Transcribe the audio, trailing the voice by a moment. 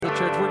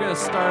Church, we're going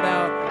to start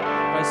out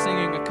by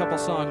singing a couple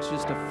songs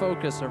just to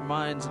focus our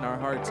minds and our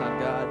hearts on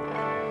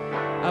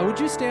God. Would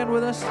you stand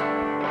with us?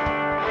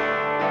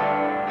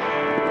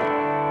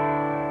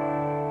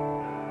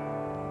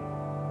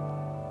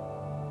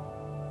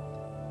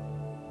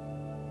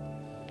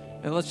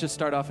 And let's just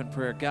start off in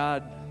prayer.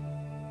 God,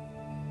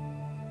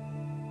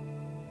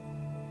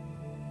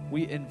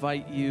 we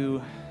invite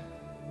you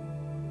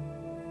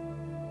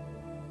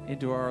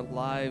into our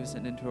lives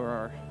and into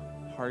our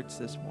hearts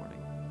this morning.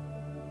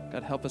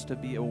 God, help us to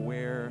be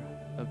aware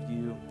of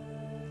you.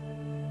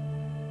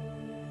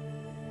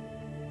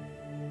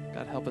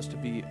 God, help us to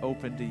be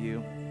open to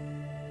you,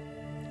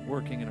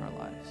 working in our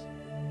lives.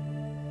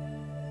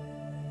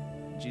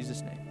 In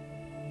Jesus' name.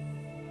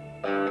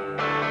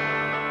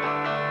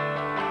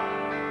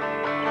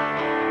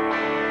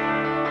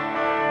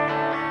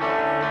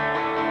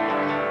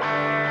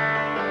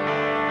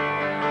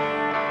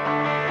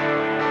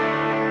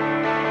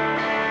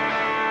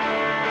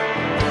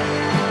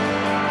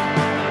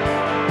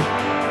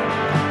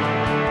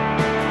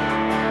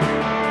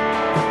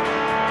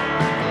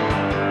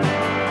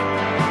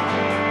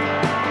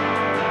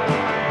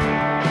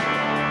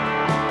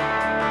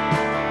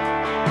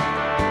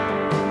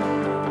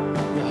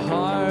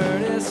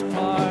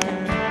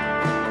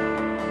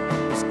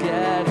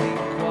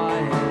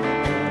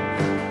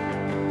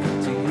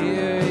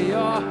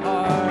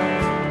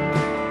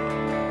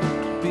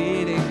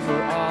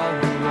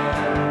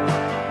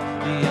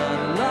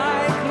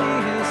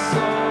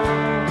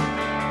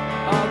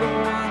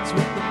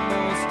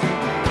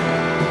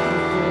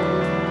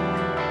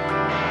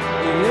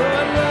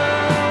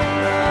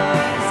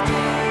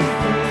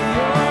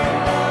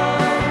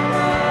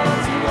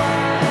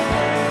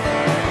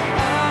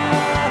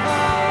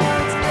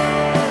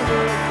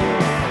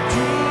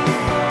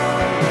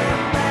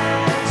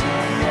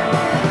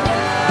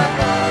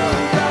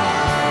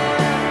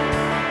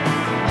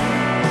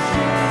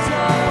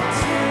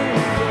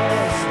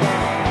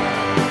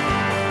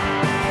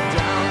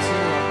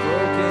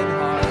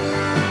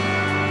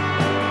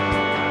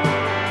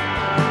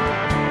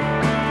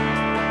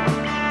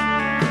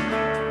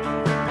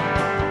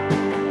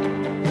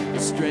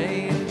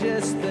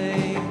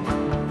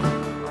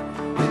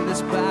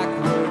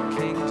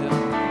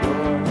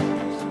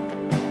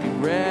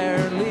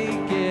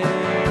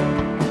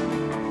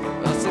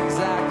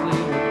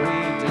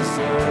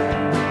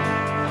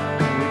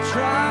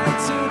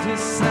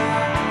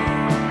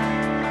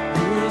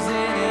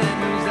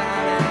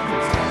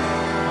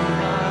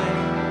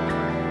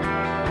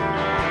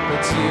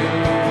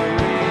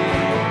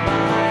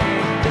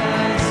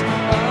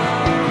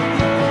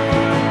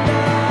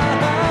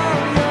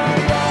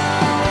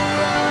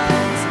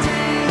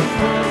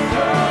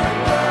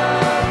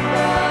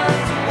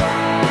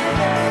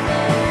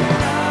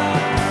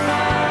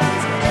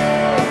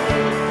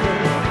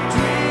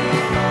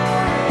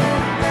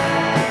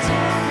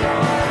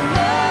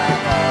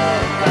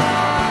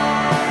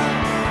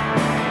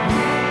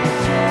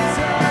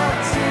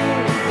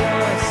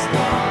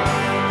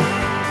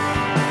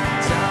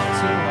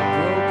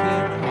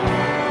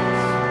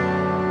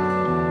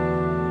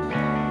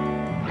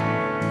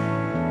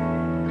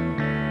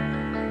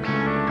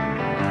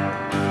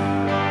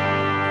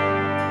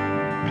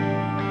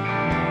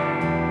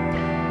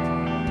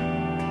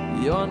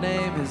 Your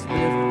name is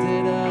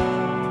lifted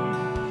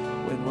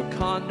up when we're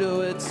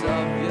conduits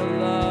of your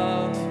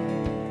love,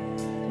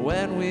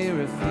 when we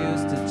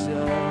refuse to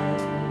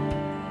judge,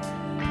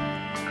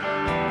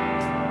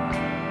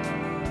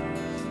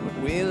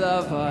 when we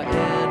love our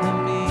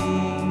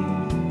enemies,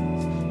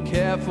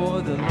 care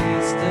for the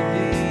least of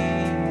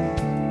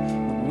these,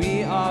 when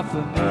we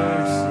offer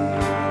mercy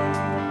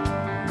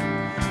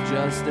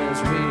just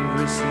as we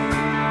receive.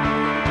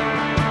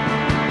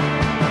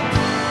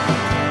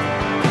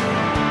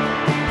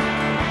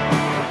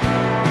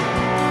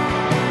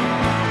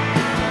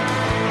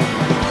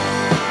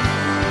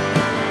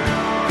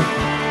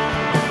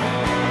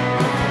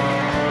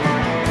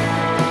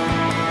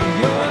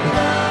 Your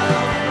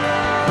love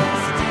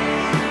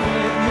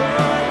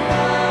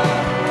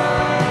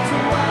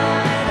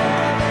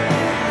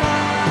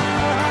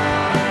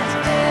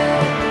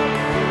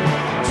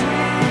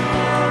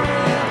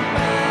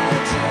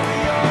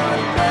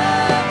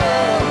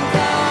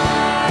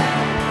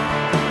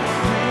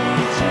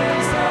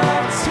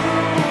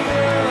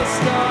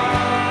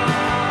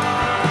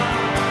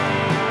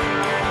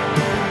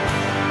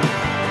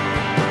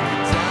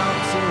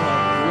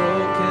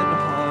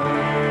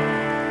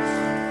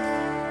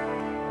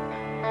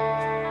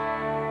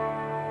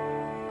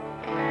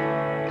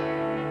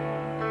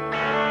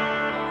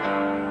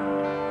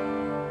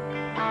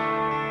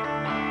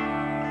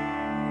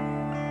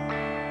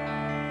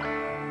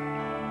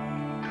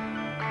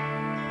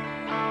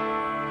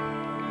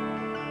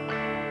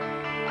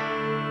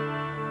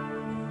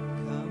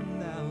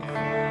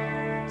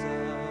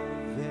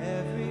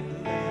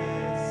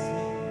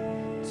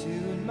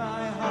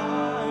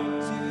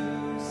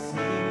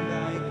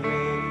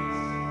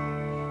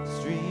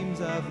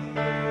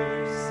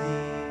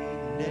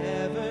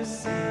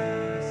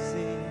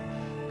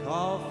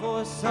call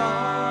for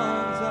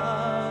songs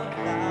of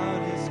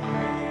loudest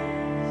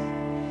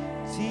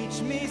praise.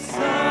 Teach me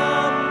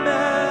some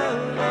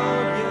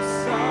melodious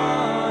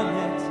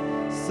sonnet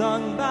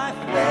sung by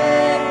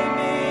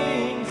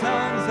flaming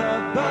tongues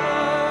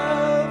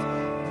above.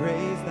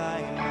 Praise thy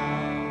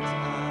mount,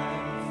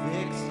 I'm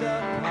fixed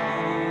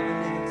upon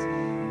it,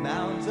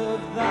 mount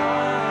of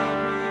thy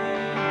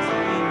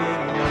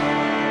redeeming love.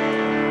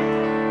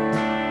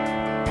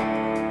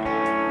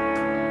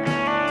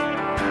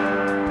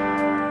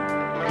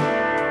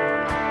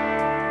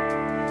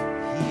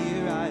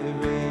 Here I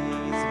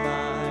raise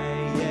my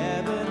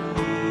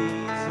Ebenezer,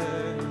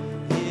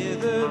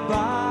 hither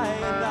by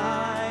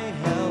thy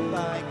help I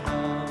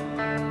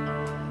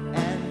come,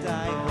 and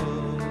I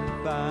hope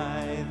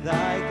by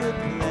thy good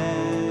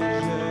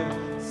pleasure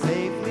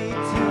safely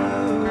to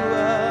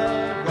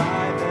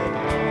arrive at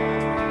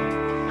home.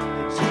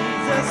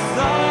 Jesus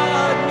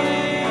sought me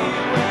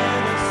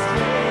when a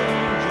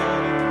stranger,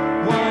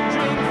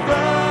 wandering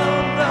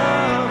from the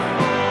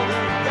fold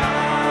of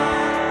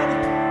God.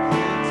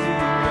 He to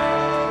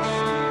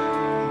rescue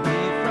me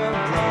from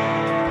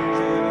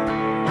danger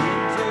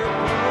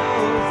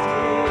interposed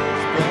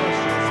his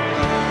precious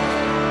blood.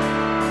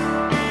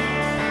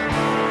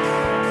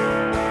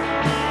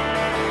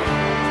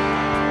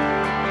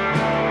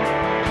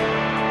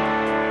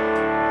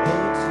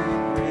 Oh, to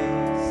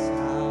grace,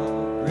 how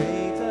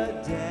great a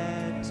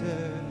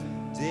debtor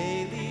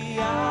daily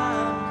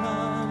I'm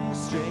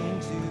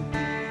constrained to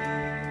be.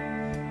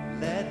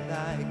 Let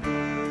thy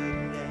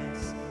goodness,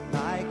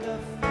 like a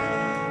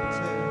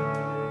fetter,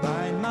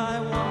 bind my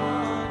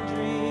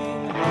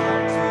wandering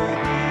heart to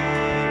thee.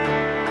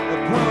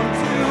 Prone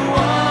to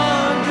wander,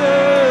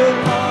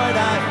 Lord,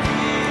 I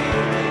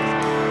feel it.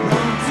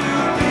 Prone to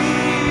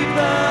leave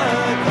the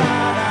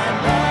God I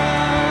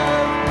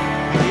love.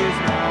 Here's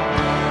my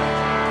heart,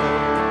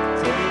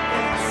 oh, take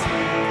and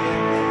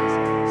seal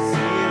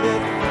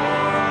it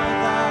for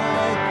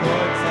thy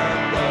courts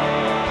above.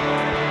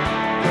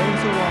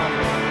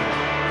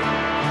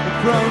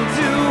 Prone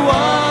to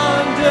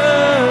wander,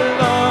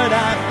 Lord,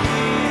 I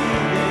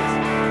feel it.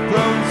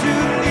 Prone to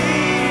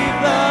leave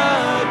the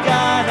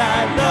God I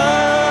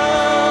love.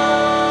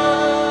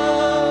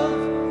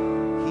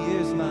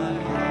 Here's my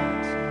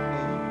heart,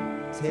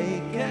 oh,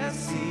 take and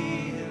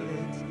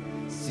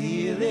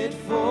seal it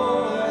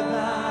for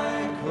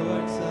thy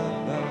courts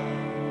above.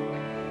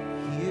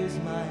 Here's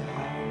my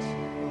heart,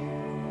 oh,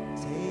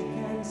 take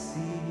and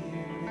seal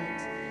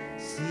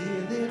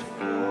it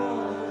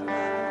for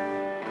thy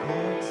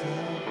courts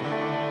above.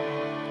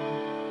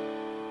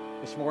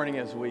 This morning,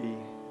 as we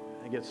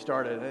get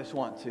started, I just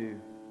want to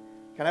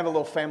kind of have a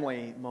little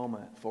family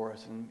moment for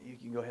us, and you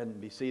can go ahead and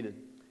be seated.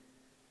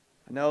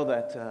 I know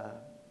that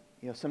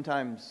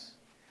sometimes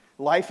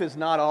life is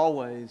not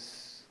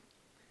always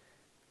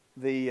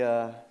the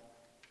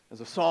as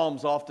the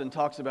Psalms often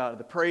talks about,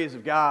 the praise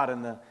of God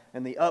and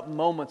the up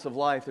moments of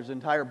life. There's an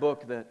entire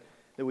book that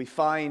we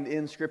find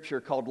in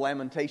Scripture called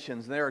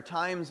Lamentations. And there are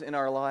times in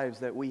our lives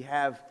that we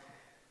have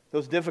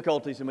those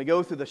difficulties, and we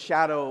go through the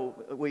shadow,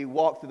 we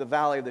walk through the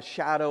valley of the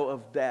shadow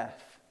of death.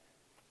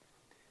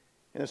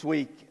 And this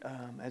week,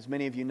 as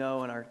many of you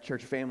know in our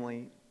church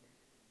family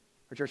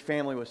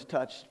was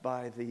touched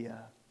by the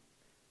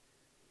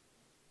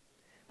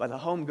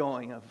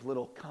homegoing of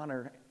little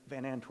Connor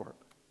Van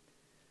Antwerp.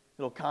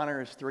 Little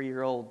Connor is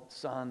 3-year-old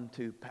son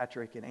to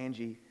Patrick and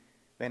Angie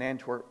Van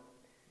Antwerp.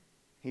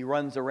 He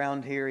runs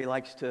around here. He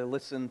likes to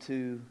listen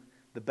to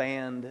the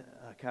band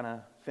kind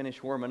of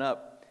finish warming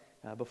up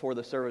before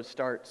the service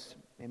starts,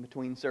 in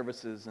between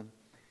services. And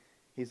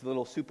he's the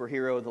little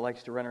superhero that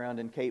likes to run around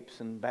in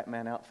capes and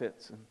Batman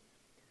outfits. And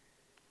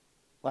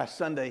last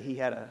Sunday, he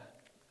had a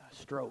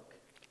stroke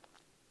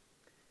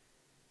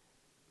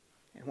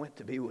and went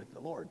to be with the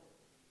Lord.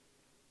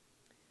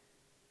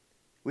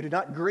 We do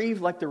not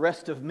grieve like the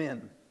rest of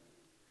men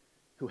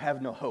who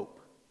have no hope.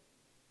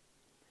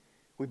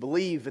 We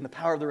believe in the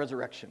power of the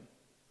resurrection,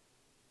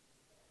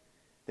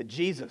 that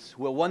Jesus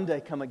will one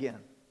day come again.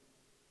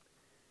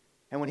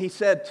 And when he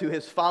said to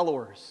his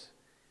followers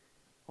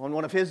on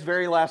one of his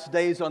very last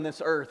days on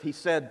this earth, he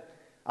said,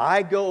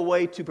 I go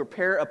away to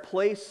prepare a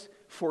place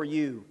for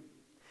you.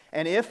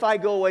 And if I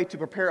go away to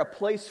prepare a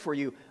place for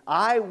you,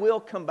 I will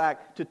come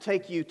back to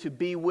take you to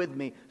be with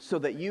me so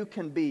that you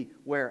can be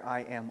where I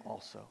am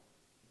also.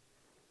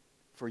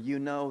 For you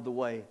know the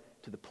way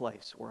to the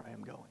place where I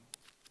am going.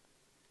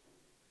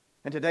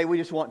 And today we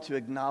just want to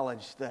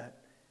acknowledge that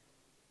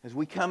as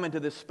we come into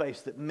this space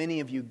that many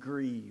of you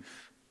grieve.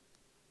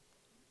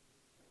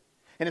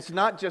 And it's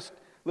not just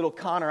little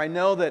Connor. I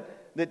know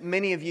that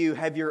many of you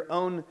have your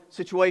own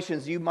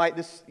situations. You might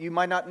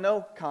not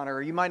know Connor,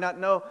 or you might not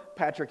know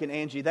Patrick and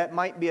Angie. That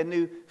might be a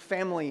new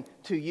family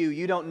to you.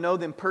 You don't know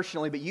them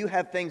personally, but you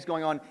have things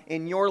going on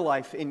in your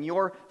life, in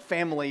your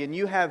family, and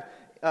you have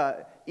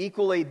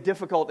equally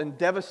difficult and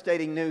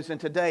devastating news.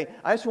 And today,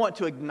 I just want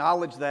to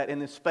acknowledge that in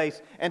this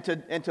space and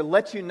to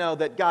let you know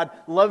that God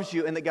loves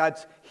you and that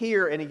God's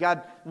here and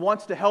God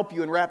wants to help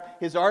you and wrap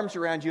His arms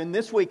around you. And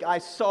this week, I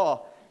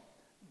saw,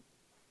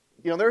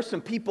 there are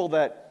some people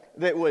that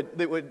that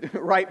would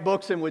write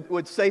books and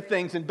would say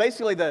things, and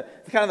basically the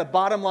kind of the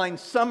bottom line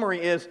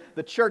summary is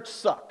the church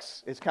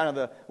sucks. It's kind of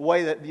the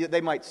way that they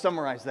might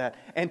summarize that.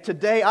 And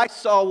today I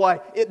saw why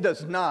it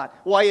does not,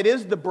 why it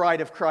is the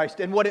bride of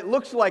Christ, and what it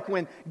looks like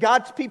when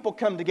God's people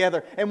come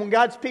together, and when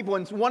God's people,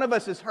 when one of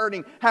us is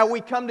hurting, how we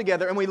come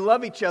together and we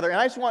love each other. And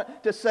I just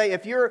want to say,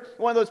 if you're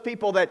one of those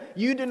people that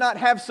you do not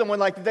have someone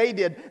like they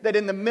did, that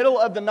in the middle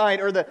of the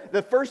night or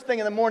the first thing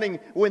in the morning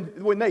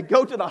when they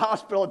go to the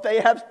hospital, that they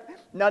have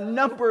a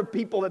number of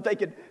people that they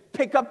could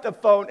pick up the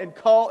phone and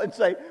call and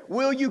say,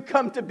 will you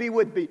come to be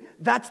with me?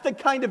 That's the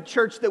kind of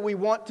church that we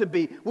want to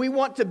be. We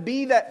want to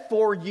be that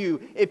for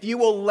you if you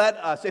will let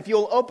us, if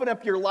you'll open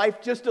up your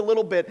life just a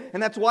little bit.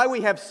 And that's why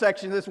we have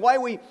sections. That's why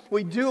we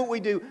do what we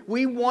do.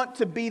 We want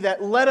to be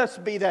that. Let us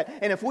be that.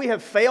 And if we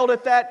have failed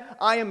at that,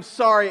 I am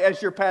sorry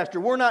as your pastor.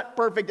 We're not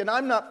perfect, and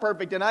I'm not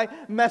perfect, and I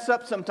mess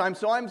up sometimes.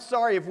 So I'm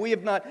sorry if we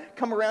have not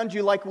come around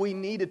you like we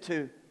needed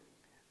to.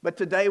 But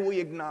today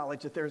we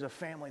acknowledge that there's a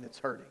family that's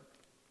hurting.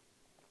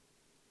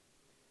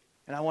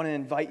 And I want to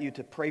invite you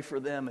to pray for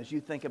them as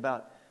you think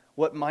about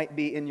what might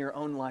be in your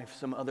own life,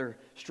 some other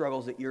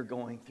struggles that you're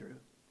going through.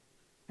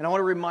 And I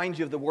want to remind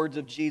you of the words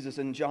of Jesus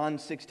in John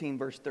 16,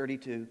 verse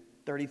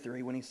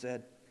 33, when he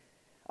said,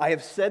 I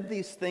have said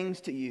these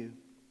things to you,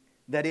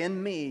 that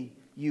in me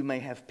you may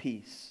have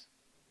peace.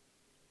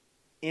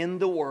 In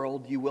the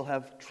world you will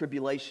have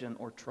tribulation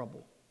or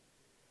trouble.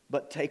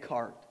 But take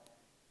heart,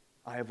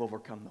 I have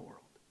overcome the world.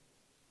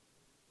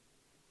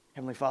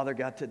 Heavenly Father,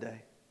 God,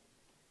 today,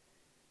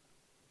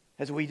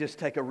 as we just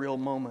take a real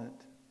moment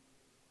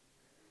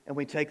and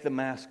we take the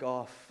mask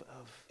off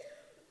of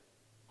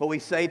what we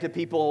say to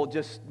people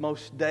just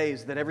most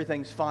days, that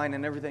everything's fine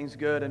and everything's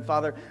good. And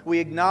Father, we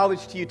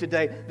acknowledge to you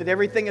today that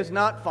everything is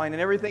not fine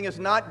and everything is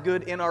not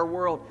good in our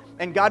world.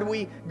 And God,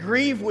 we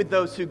grieve with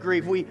those who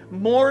grieve. We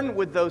mourn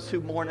with those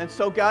who mourn. And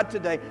so God,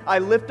 today, I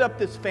lift up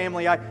this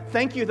family. I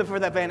thank you for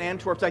the Van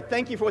Antwerps. I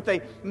thank you for what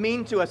they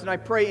mean to us. And I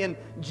pray in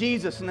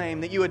Jesus'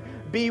 name that you would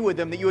be with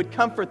them, that you would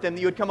comfort them,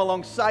 that you would come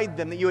alongside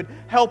them, that you would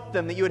help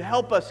them, that you would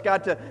help us,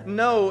 God, to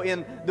know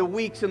in the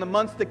weeks and the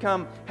months to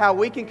come how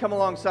we can come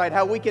alongside,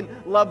 how we can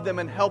love them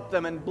and help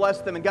them and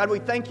bless them. And God, we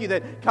thank you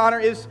that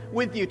Connor is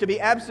with you. To be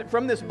absent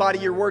from this body,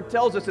 your word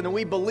tells us, and that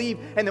we believe,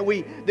 and that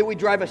we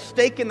drive a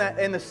stake in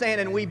the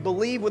sand, and we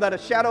believe without a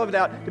shadow of a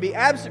doubt. To be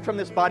absent from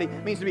this body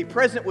means to be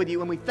present with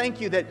you, and we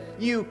thank you that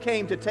you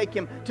came to take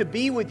him to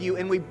be with you,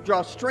 and we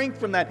draw strength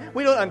from that.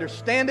 We don't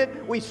understand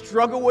it, we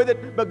struggle with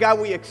it, but God,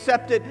 we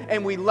accept it,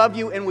 and we love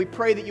you, and we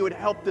pray that you would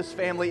help this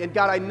family. And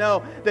God, I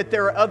know that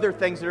there are other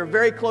things that are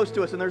very close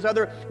to us, and there's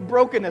other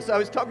brokenness. I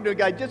was talking to a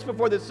guy just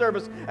before this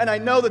service, and I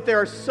know that there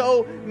are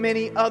so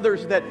many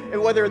others that,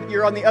 whether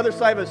you're on the other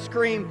side of a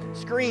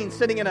screen,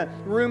 sitting in a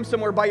room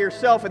somewhere by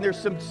yourself, and there's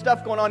some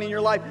stuff going on in your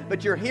life,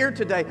 but you're here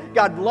today.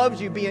 God loves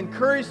you. Be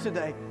encouraged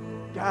today.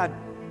 God,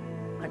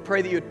 I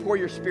pray that you would pour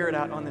your Spirit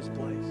out on this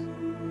place.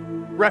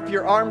 Wrap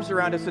your arms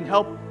around us and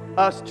help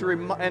us to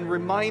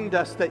remind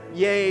us that,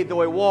 yea,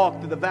 though I walk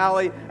through the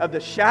valley of the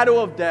shadow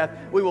of death,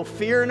 we will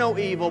fear no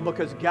evil,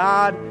 because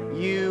God,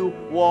 you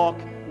walk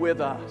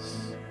with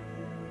us.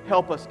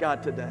 Help us,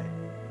 God, today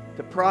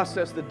to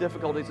process the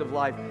difficulties of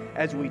life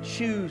as we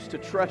choose to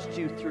trust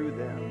you through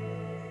them.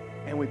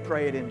 And we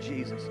pray it in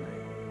Jesus' name.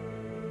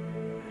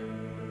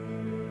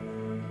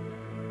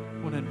 I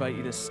want to invite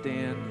you to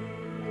stand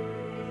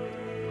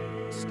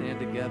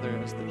together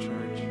as the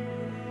church.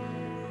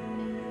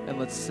 And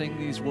let's sing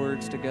these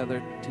words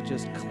together to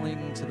just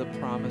cling to the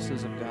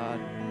promises of God.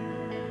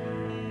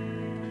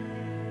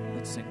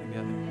 Let's sing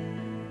together.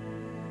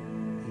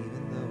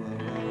 Even though I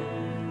walk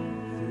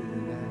through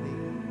the valley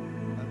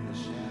of the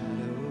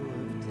shadow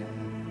of death,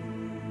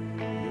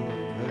 your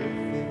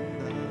perfect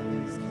love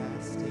is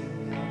casting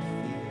out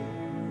fear.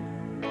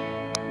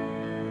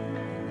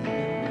 And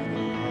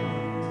even when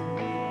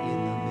I'm in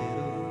the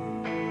middle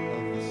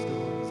of the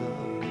storms of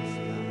this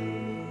life,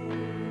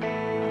 I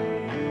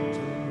won't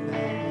turn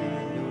back. I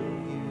know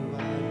you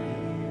are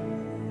near,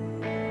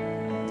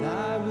 and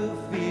I will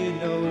fear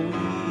no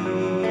evil.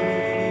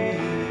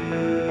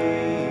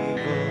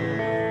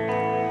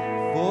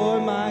 For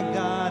my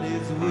God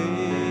is with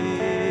me,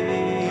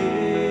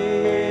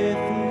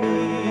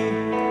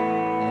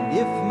 and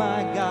if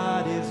my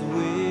God is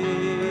with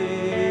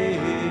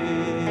me,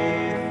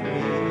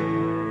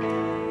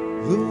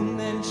 whom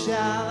then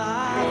shall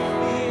I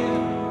fear?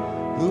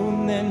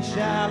 Whom then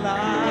shall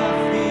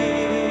I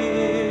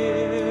fear?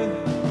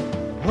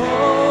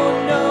 Oh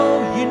no,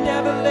 you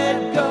never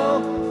let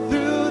go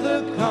through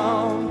the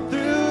calm,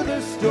 through the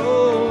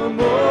storm.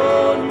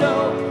 Oh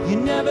no, you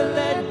never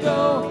let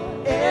go.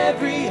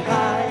 Every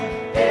high,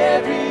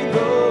 every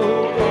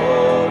low,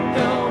 oh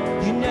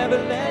no, you never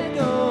let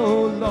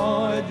go,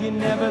 Lord, you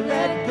never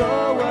let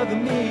go of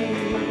me.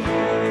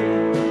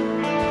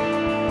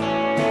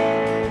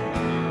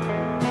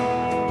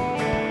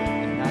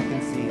 And I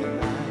can see a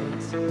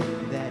light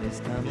that is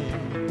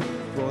coming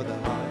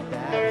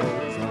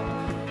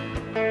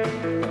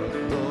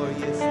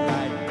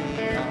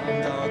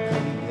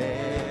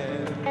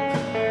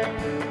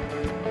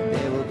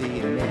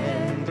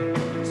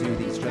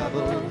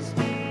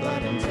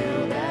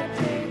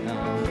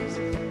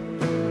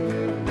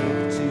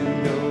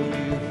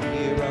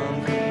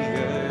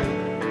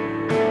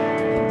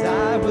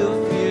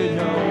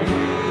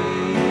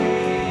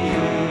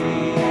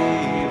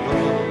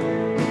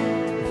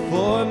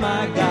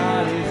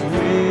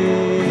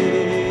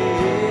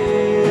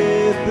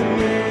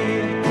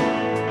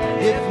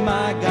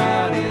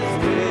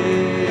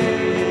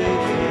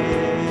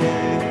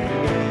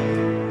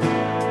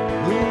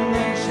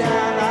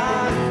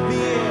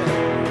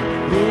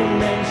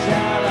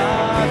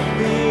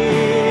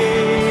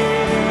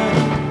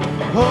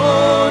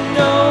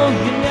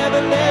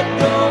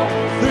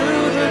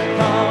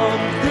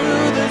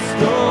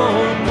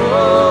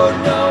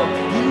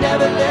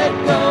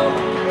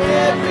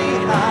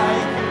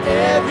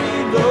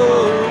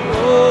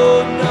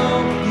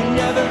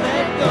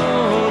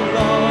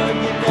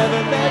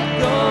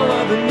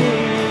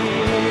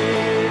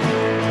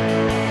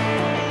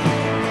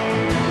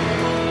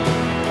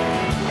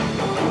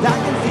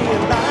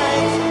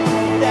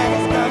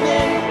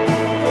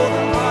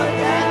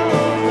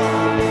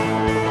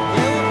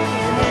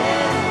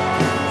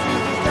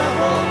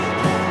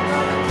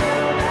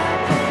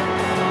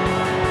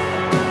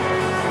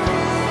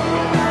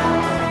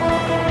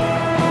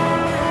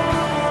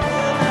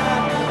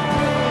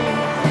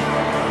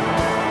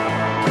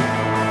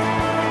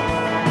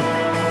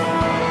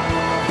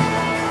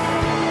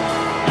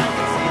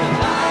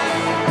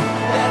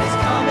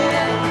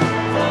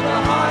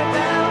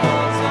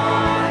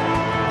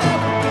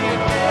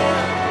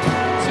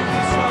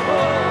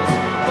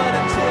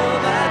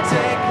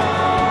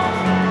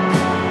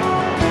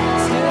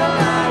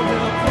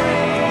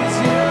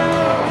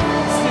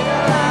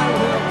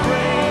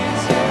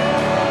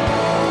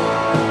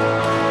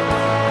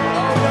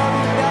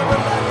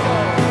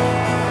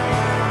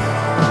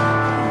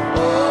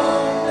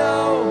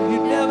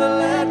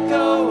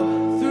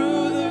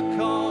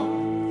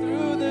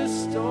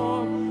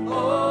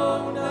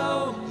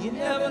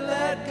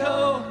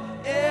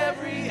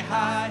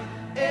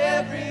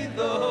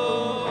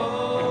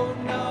though.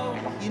 No,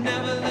 you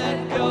never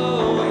let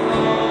go,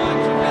 Lord,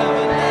 you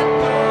never let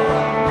go.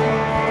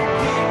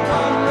 Keep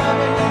on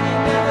loving and you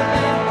never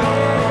let go.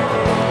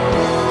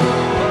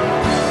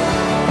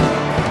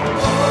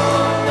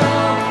 Oh no,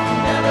 you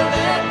never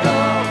let go.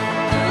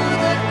 Through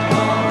the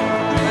calm,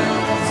 through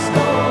the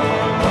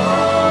storm.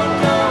 Oh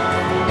no,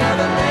 you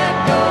never let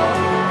go.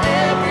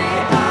 Every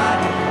high,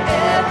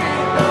 every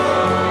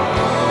low.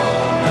 Oh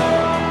no,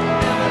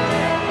 never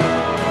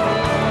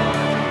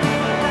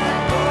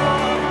let go.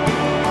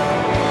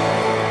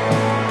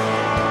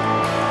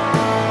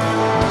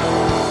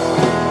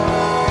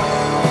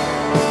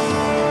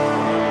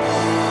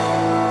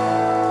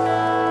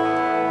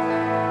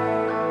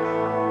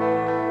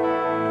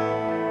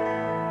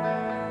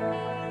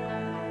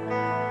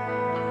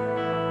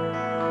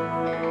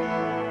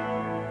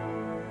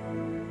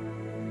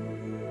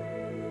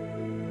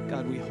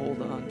 God, we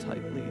hold on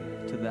tightly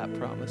to that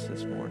promise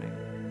this morning.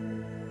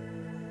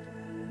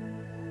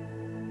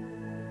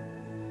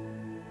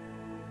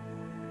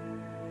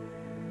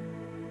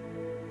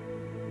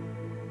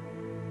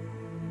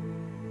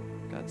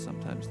 God,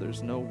 sometimes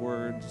there's no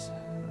words,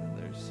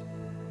 there's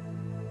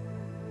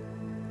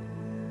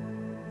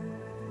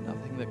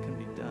nothing that can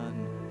be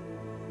done.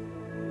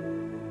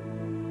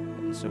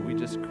 And so we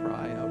just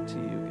cry out to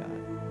you, God.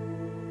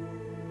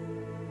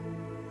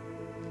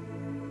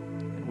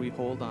 And we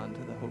hold on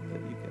to the hope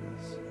that you give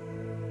us.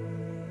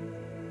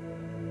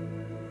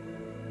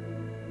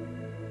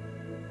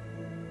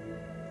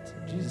 It's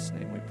in Jesus'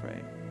 name we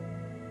pray.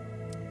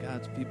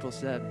 God's people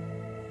said,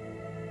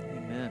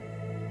 amen.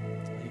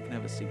 You can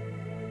have a seat.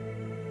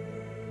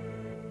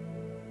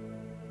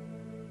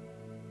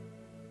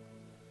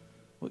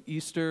 Well,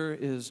 Easter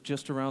is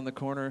just around the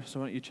corner, so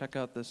why don't you check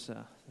out this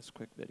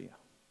quick video.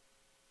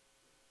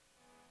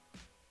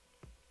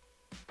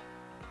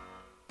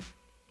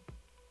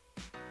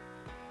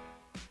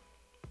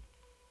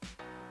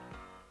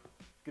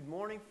 Good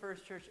morning,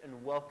 First Church,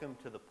 and welcome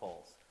to The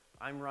Pulse.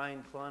 I'm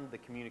Ryan Klund, the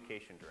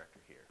Communication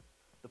Director here.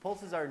 The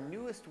Pulse is our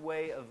newest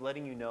way of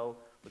letting you know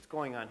what's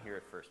going on here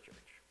at First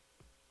Church.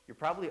 You're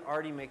probably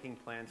already making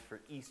plans for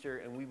Easter,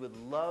 and we would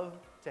love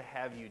to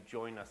have you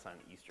join us on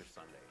Easter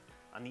Sunday.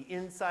 On the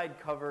inside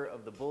cover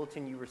of the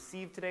bulletin you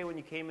received today when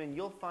you came in,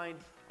 you'll find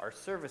our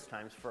service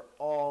times for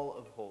all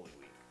of Holy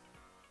Week.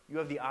 You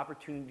have the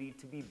opportunity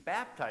to be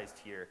baptized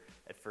here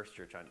at First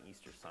Church on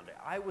Easter Sunday.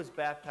 I was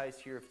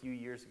baptized here a few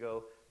years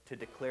ago to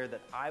declare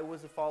that I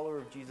was a follower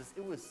of Jesus.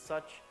 It was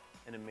such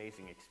an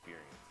amazing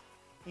experience.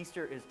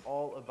 Easter is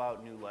all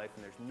about new life,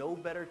 and there's no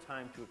better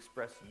time to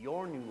express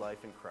your new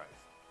life in Christ.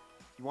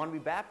 If you want to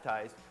be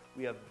baptized,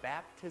 we have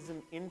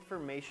baptism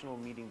informational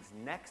meetings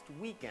next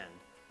weekend.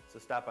 So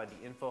stop by the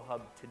info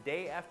hub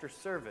today after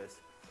service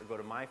or go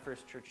to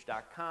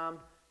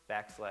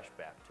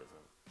myfirstchurch.com/baptism.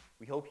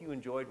 We hope you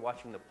enjoyed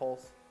watching The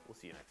Pulse. We'll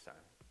see you next time.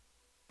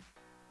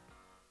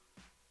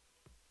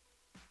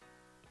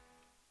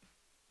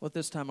 Well, at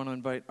this time, I want to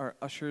invite our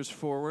ushers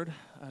forward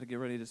to get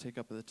ready to take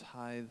up the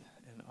tithe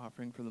and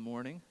offering for the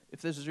morning.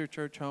 If this is your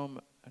church home,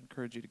 I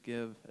encourage you to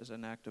give as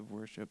an act of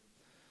worship.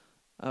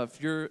 If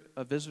you're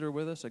a visitor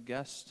with us, a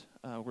guest,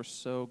 we're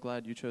so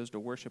glad you chose to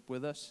worship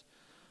with us.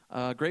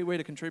 A great way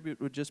to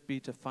contribute would just be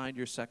to find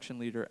your section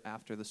leader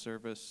after the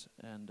service,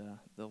 and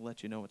they'll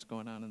let you know what's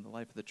going on in the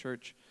life of the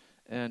church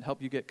and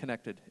help you get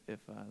connected if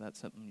that's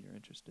something you're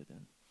interested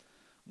in.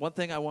 One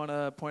thing I want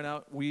to point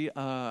out, we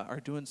are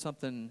doing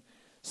something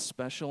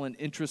special and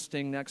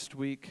interesting next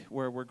week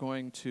where we're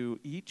going to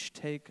each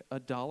take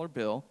a dollar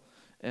bill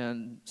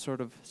and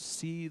sort of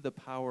see the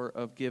power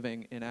of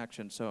giving in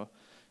action. So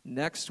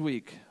next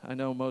week, I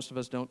know most of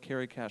us don't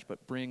carry cash,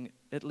 but bring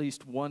at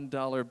least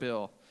 $1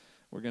 bill.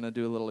 We're going to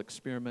do a little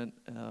experiment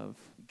of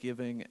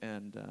giving,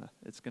 and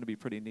it's going to be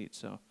pretty neat.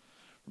 So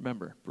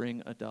remember,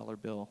 bring a dollar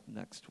bill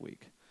next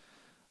week.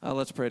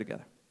 Let's pray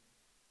together.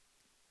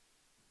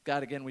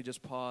 God, again, we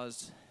just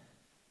pause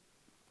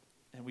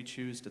and we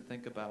choose to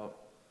think about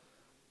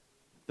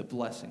the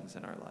blessings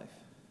in our life.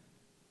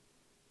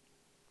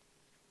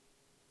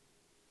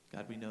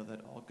 God, we know that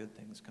all good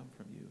things come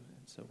from you,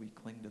 and so we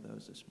cling to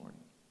those this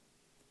morning.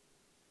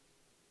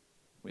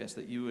 We ask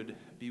that you would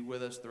be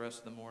with us the rest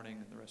of the morning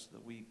and the rest of the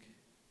week.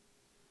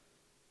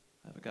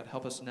 But God,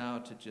 help us now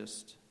to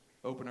just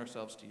open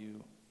ourselves to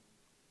you,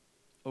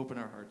 open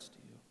our hearts to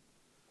you,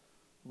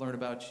 learn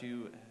about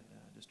you, and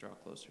just draw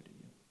closer to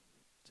you.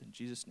 It's in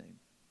Jesus' name,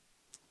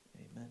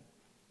 amen.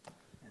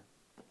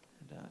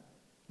 And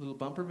little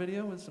bumper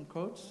video with some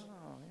quotes.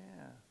 Oh,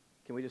 yeah.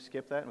 Can we just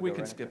skip that? We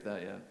can skip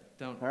that, yeah.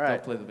 Don't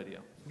play the video.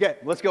 Okay,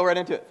 let's go right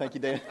into it. Thank you,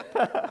 Dan.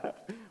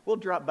 We'll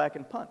drop back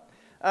and punt.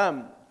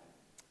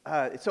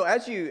 So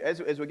as we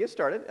get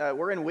started,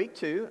 we're in week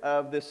 2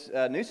 of this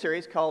new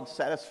series called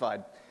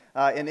Satisfied.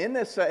 And in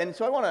this, and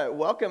so I want to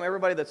welcome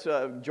everybody that's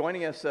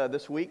joining us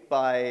this week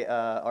by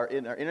our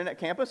internet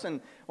campus, and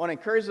want to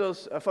encourage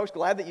those folks.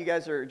 Glad that you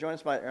guys are joining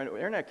us by our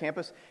internet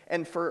campus.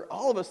 And for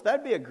all of us,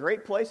 that'd be a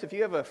great place if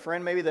you have a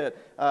friend maybe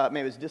that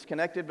maybe is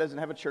disconnected, doesn't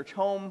have a church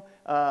home,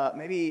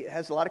 maybe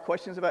has a lot of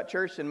questions about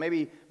church, and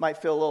maybe might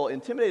feel a little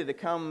intimidated to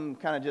come,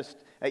 kind of just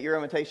at your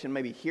invitation,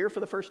 maybe here for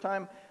the first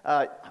time.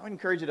 I would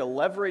encourage you to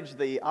leverage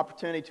the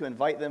opportunity to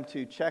invite them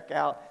to check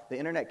out the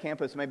internet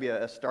campus, maybe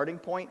a starting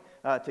point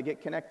to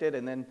get connected,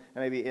 and then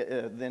maybe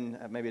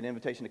an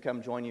invitation to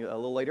come join you a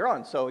little later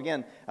on. So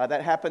again,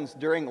 that happens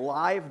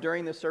live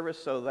during this service,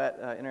 so that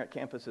internet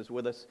campus is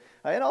with us.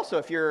 And also,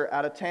 if you're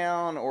out of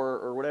town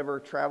or whatever,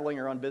 traveling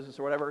or on business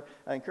or whatever,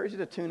 I encourage you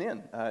to tune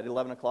in at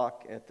 11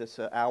 o'clock at this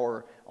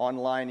hour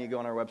online. You go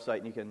on our website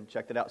and you can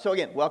check that out. So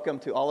again, welcome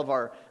to all of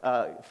our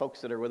folks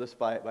that are with us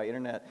by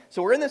internet.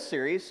 So we're in this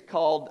series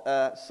called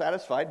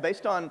Satisfied,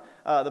 based on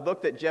the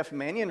book that Jeff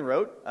Manion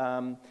wrote,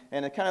 and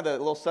kind of the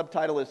little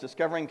subtitle is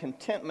Discovering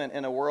Contentment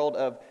in a World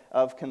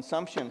of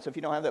Consumption. So if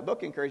you don't have that book,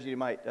 I encourage you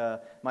might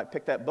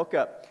pick that book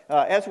up.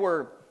 As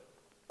we're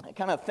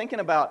kind of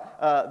thinking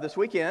about this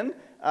weekend,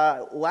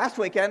 last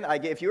weekend,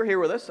 if you were here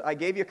with us, I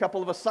gave you a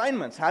couple of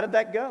assignments. How did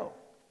that go?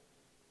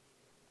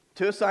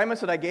 2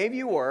 assignments that I gave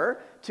you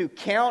were to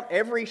count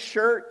every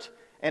shirt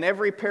and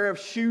every pair of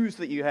shoes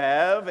that you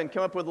have and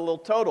come up with a little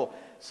total.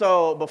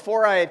 So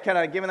before I had kind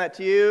of given that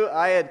to you,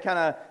 I had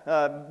kind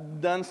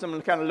of done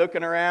some kind of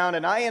looking around,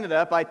 and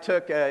I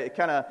took, it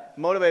kind of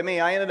motivated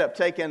me, I ended up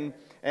taking,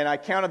 and I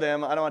counted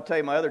them. I don't want to tell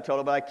you my other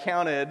total, but I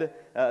counted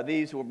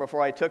these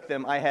before I took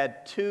them. I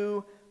had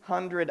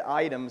 200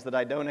 items that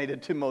I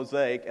donated to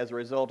Mosaic as a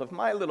result of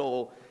my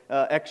little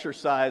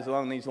exercise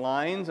along these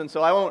lines. And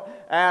so I won't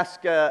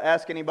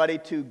ask anybody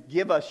to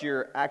give us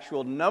your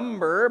actual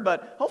number,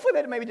 but hopefully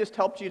that maybe just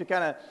helped you to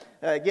kind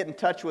of get in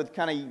touch with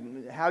kind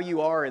of how you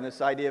are in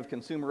this idea of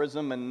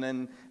consumerism, and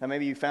then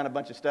maybe you found a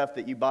bunch of stuff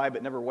that you buy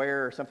but never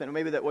wear or something.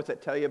 Maybe what's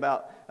that tell you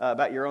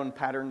about your own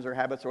patterns or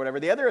habits or whatever.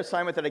 The other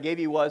assignment that I gave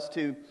you was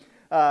to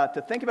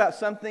think about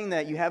something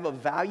that you have of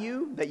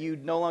value that you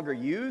no longer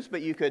use,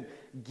 but you could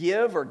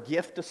give or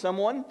gift to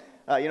someone.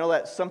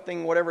 That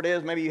something, whatever it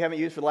is, maybe you haven't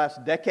used for the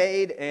last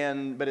decade,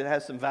 but it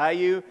has some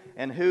value,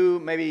 and who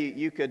maybe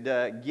you could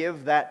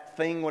give that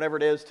thing, whatever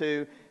it is,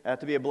 to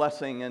be a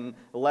blessing, and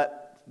let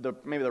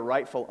maybe the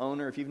rightful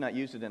owner, if you've not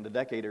used it in a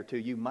decade or two,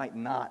 you might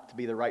not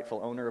be the rightful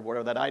owner of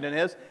whatever that item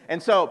is.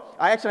 And so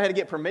I actually had to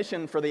get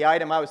permission for the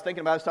item I was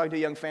thinking about. I was talking to a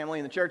young family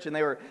in the church, and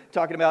they were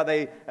talking about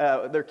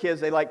their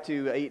kids, they like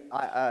to eat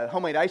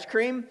homemade ice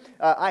cream.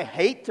 I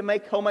hate to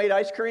make homemade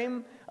ice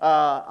cream.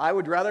 I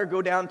would rather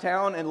go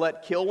downtown and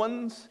let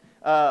Kilwins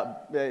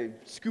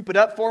scoop it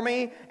up for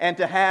me, and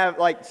to have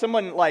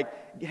someone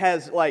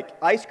has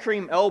ice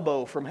cream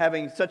elbow from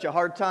having such a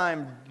hard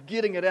time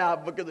getting it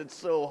out because it's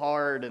so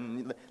hard,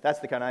 and that's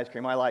the kind of ice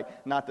cream I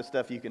like, not the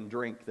stuff you can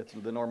drink that's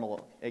the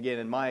normal. Again,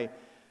 in my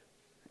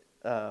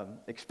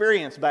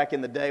experience back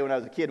in the day when I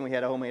was a kid and we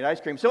had a homemade ice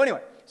cream. So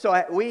anyway,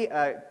 we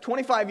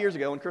 25 years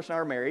ago when Chris and I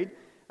were married,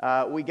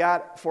 we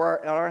got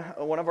for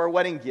one of our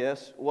wedding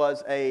gifts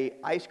was a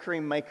ice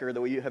cream maker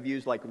that we have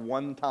used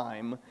one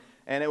time.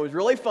 And it was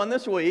really fun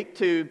this week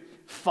to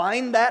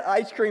find that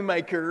ice cream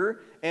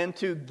maker and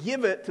to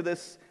give it to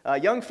this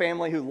young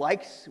family who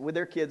likes, with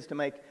their kids, to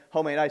make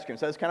homemade ice cream.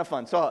 So that's kind of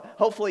fun. So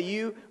hopefully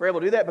you were able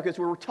to do that, because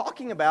we were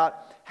talking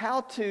about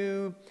how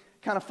to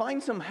kind of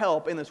find some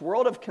help in this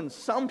world of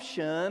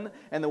consumption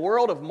and the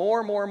world of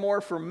more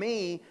for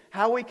me,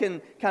 how we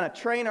can kind of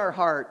train our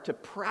heart to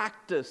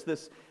practice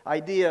this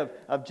idea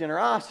of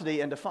generosity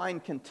and to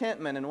find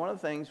contentment. And one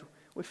of the things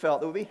we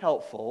felt that would be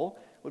helpful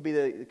would be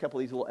a couple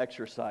of these little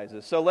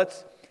exercises. So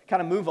let's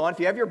kind of move on. If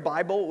you have your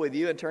Bible with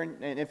you,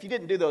 and if you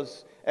didn't do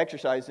those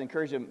exercises, I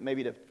encourage you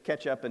maybe to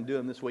catch up and do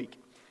them this week.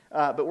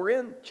 But we're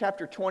in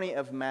chapter 20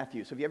 of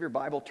Matthew. So if you have your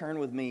Bible, turn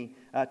with me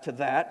to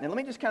that. And let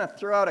me just kind of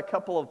throw out a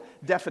couple of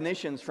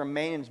definitions from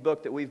Manion's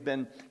book that we've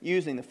been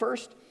using. The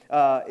first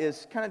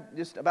is kind of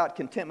just about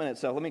contentment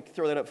itself. Let me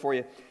throw that up for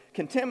you.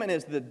 Contentment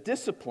is the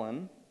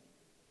discipline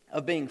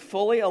of being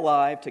fully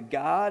alive to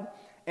God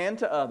and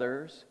to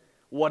others,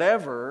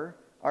 whatever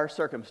our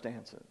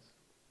circumstances.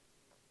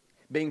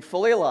 Being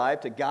fully alive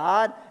to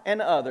God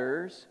and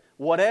others,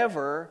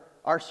 whatever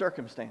our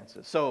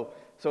circumstances. So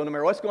no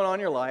matter what's going on in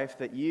your life,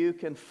 that you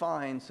can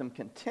find some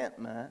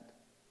contentment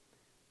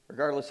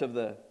regardless of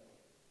the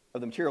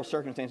material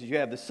circumstances you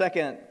have. The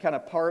second kind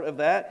of part of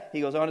that, he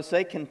goes on to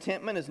say,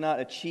 contentment is not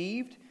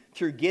achieved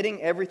through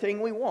getting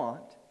everything we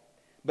want,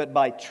 but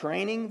by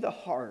training the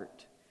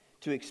heart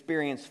to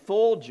experience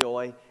full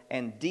joy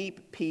and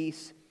deep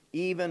peace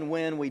even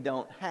when we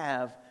don't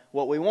have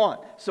what we want.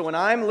 So when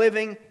I'm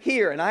living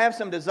here and I have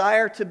some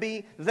desire to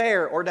be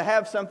there or to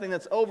have something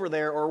that's over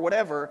there or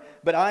whatever,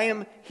 but I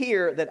am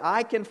here, that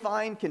I can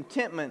find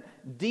contentment,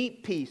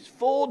 deep peace,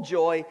 full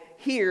joy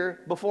here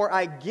before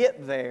I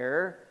get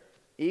there,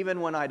 even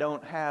when I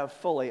don't have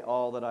fully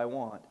all that I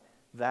want.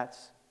 That's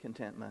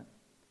contentment.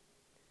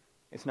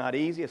 It's not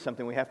easy. It's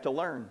something we have to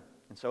learn.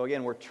 And so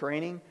again, we're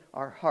training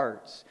our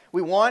hearts.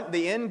 We want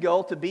the end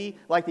goal to be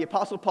like the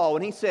Apostle Paul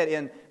when he said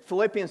in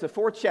Philippians, the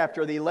 4th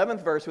chapter, the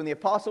 11th verse, when the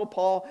Apostle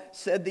Paul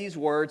said these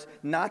words,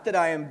 not that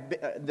I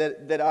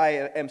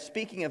am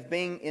speaking of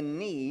being in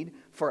need,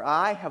 for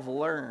I have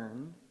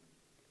learned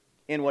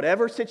in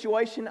whatever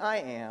situation I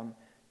am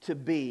to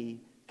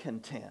be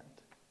content.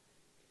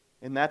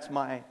 And that's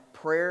my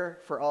prayer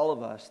for all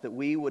of us, that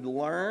we would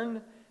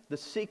learn the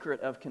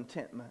secret of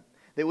contentment,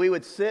 that we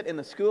would sit in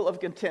the school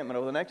of contentment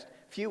over the next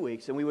few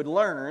weeks and we would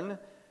learn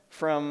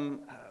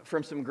from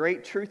some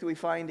great truth we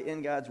find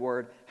in God's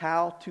Word,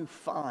 how to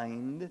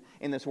find,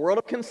 in this world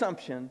of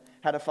consumption,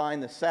 how to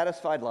find the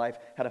satisfied life,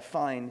 how to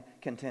find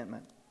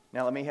contentment.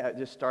 Now let me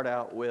just start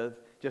out with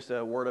just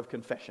a word of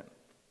confession.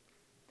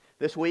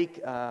 This week,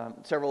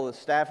 several of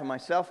the staff and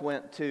myself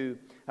went to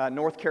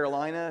North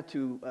Carolina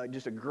to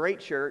just a great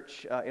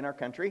church in our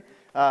country,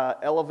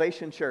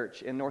 Elevation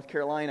Church in North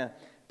Carolina,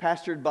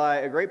 pastored by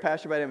a great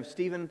pastor by the name of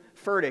Stephen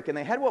Furtick, and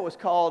they had what was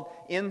called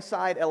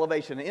Inside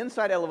Elevation. And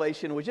Inside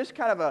Elevation was just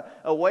kind of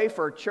a way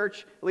for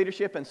church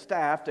leadership and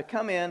staff to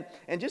come in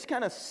and just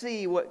kind of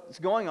see what's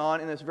going on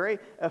in this very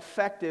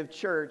effective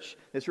church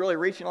that's really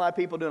reaching a lot of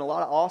people, doing a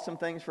lot of awesome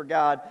things for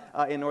God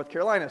in North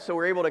Carolina. So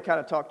we're able to kind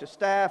of talk to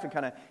staff and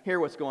kind of hear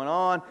what's going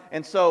on.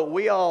 And so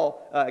we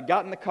all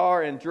got in the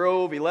car and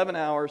drove 11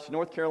 hours to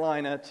North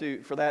Carolina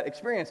for that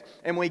experience.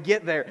 And we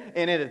get there,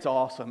 and it's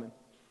awesome.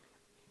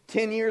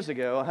 10 years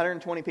ago,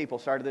 120 people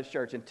started this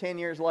church, and 10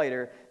 years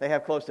later, they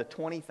have close to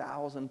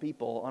 20,000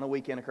 people on a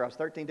weekend across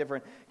 13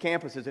 different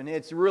campuses, and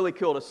it's really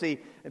cool to see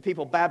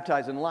people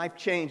baptized and life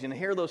changed and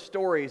hear those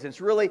stories.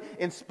 It's really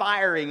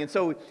inspiring, and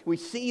so we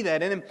see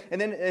that, and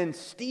then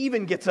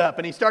Stephen gets up,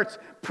 and he starts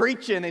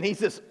preaching, and he's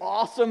this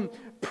awesome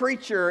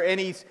preacher, and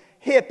he's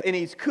hip, and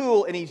he's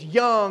cool, and he's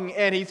young,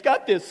 and he's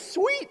got this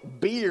sweet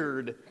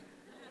beard.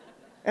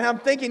 And I'm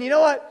thinking, you know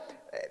what?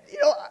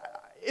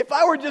 If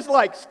I were just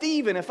like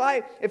Stephen, if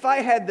I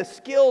had the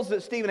skills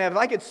that Stephen had, if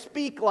I could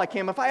speak like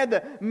him, if I had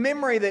the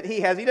memory that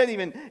he has, he doesn't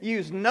even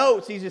use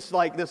notes, he's just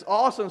like this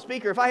awesome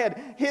speaker. If I had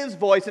his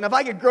voice, and if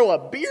I could grow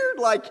a beard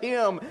like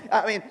him,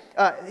 I mean,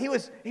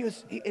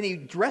 he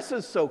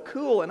dresses so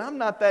cool, and I'm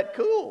not that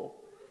cool.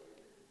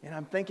 And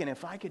I'm thinking,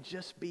 if I could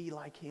just be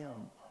like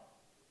him.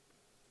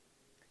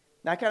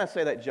 Now, I kind of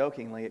say that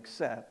jokingly,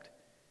 except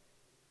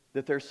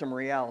that there's some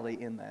reality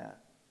in that.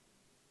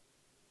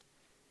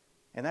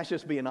 And that's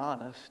just being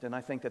honest, and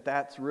I think that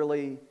that's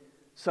really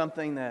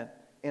something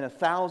that in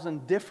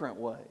 1,000 different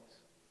ways,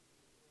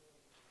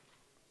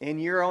 in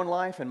your own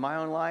life and my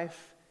own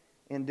life,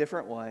 in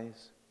different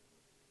ways,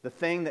 the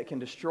thing that can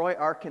destroy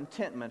our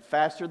contentment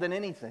faster than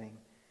anything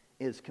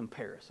is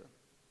comparison.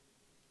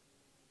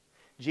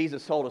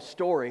 Jesus told a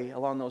story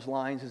along those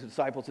lines. His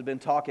disciples had been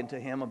talking to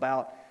him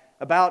about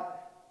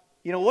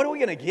what are we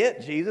going to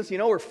get, Jesus?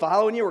 We're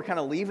following you. We're kind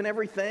of leaving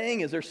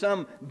everything. Is there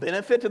some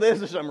benefit to this?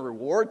 Is there some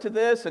reward to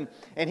this? And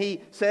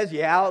he says,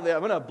 yeah, I'm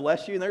going to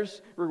bless you, and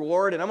there's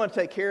reward, and I'm going to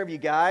take care of you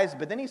guys.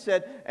 But then he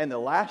said, and the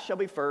last shall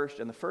be first,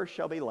 and the first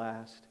shall be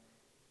last.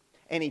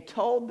 And he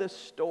told this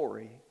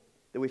story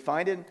that we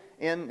find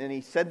and he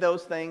said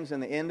those things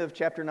in the end of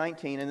chapter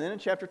 19. And then in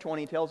chapter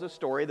 20, he tells a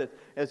story that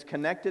is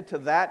connected to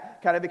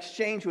that kind of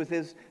exchange with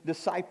his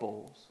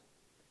disciples.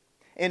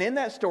 And in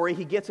that story,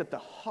 he gets at the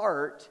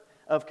heart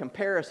of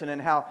comparison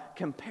and how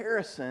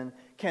comparison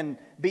can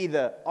be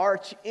the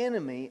arch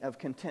enemy of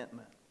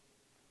contentment.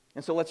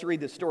 And so let's read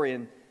this story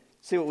and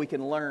see what we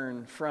can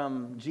learn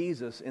from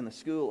Jesus in the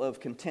school of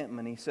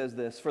contentment. He says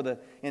this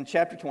in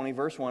chapter 20,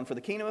 verse 1, "For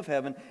the kingdom of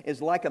heaven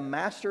is like a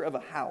master of a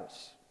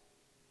house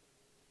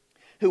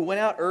who went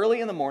out early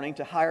in the morning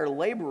to hire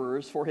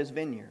laborers for his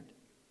vineyard.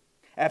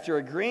 After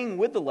agreeing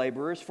with the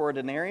laborers for a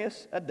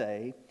denarius a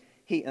day,"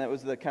 and that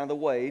was the kind of the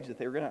wage that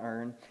they were going to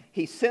earn,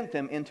 "he sent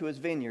them into his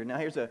vineyard." Now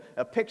here's a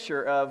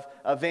picture of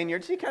a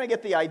vineyard, so you kind of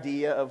get the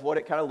idea of what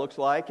it kind of looks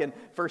like. And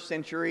first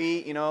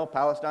century,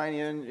 Palestine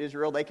and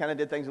Israel, they kind of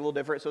did things a little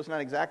different, so it's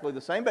not exactly the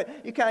same, but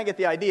you kind of get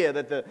the idea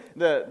that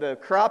the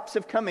crops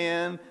have come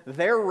in,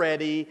 they're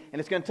ready,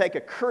 and it's going to take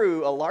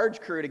a large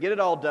crew to get it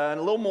all done,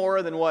 a little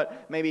more than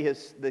what maybe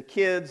the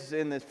kids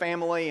in the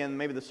family and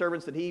maybe the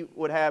servants that he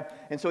would have,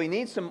 and so he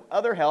needs some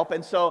other help.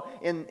 And so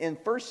in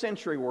first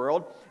century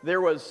world,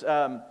 there was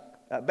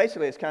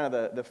basically, it's kind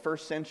of the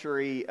first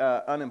century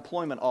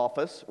unemployment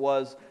office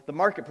was the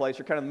marketplace,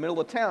 or kind of the middle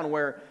of town,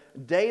 where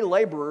day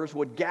laborers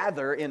would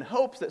gather in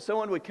hopes that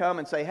someone would come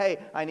and say, "Hey,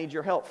 I need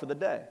your help for the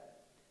day."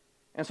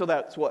 And so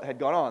that's what had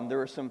gone on. There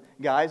were some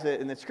guys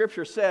and the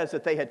scripture says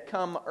that they had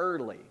come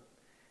early.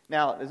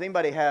 Now, does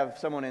anybody have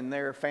someone in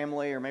their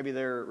family, or maybe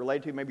they're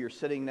related to, maybe you're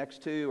sitting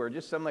next to, or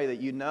just somebody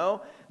that you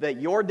know, that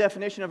your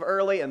definition of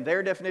early and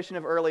their definition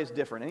of early is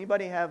different?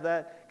 Anybody have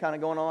that kind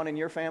of going on in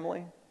your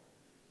family?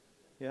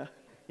 Yeah?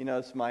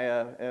 It's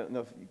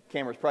the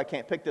cameras probably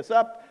can't pick this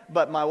up,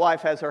 but my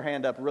wife has her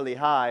hand up really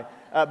high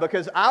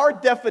because our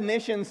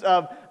definitions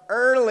of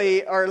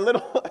early are a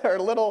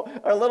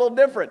little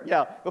different.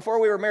 Yeah, before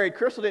we were married,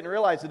 Crystal didn't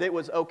realize that it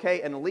was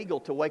okay and legal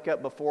to wake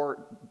up before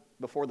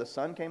the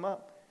sun came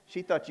up.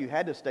 She thought you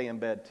had to stay in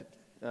bed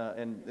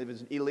and it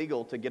was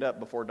illegal to get up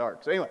before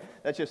dark. So anyway,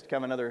 that's just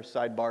kind of another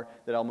sidebar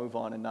that I'll move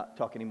on and not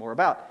talk anymore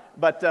about.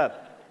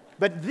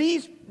 But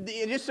these,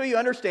 just so you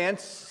understand,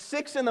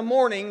 6 in the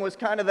morning was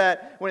kind of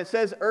that, when it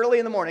says early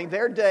in the morning,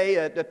 their day,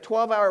 a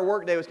 12-hour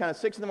work day was kind of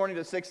 6 in the morning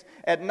to 6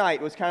 at night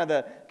was kind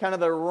of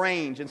the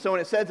range. And so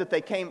when it says that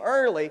they came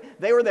early,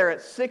 they were there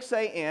at 6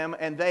 a.m.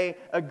 and they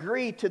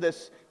agreed to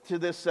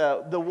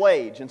the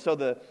wage. And so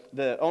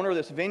the owner of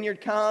this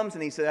vineyard comes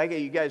and he said, "Okay,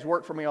 you guys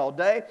work for me all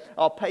day.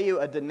 I'll pay you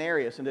a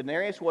denarius." And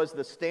denarius was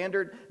the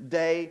standard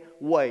day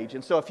wage.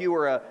 And so if you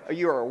were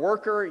a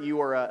worker, you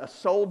were a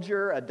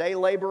soldier, a day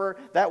laborer,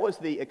 that was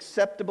the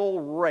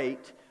acceptable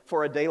rate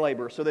for a day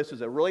laborer. So this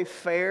was a really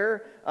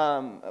fair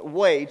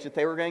wage that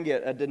they were going to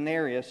get, a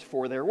denarius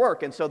for their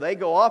work. And so they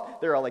go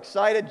off, they're all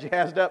excited,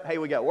 jazzed up, hey,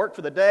 we got work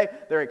for the day.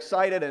 They're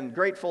excited and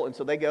grateful, and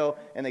so they go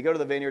to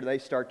the vineyard, they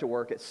start to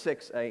work at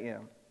 6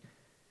 a.m.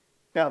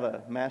 Now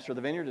the master of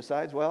the vineyard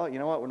decides, well, you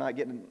know what, we're not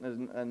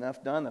getting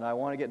enough done that I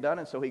want to get done,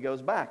 and so he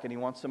goes back, and he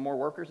wants some more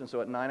workers, and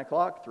so at 9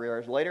 o'clock, 3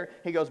 hours later,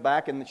 he goes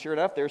back, and sure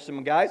enough, there's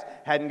some guys,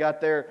 hadn't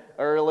got there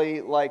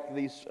early like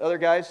these other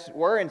guys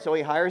were, and so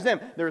he hires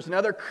them. There's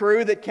another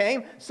crew that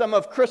came, some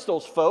of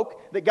Crystal's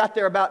folk, that got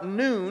there about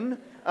noon,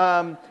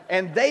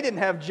 and they didn't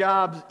have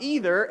jobs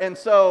either, and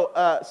so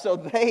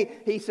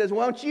he says,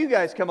 why don't you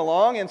guys come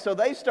along? And so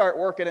they start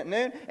working at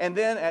noon, and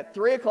then at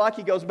 3 o'clock,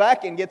 he goes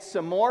back and gets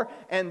some more,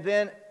 and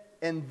then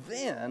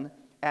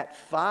at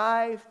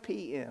 5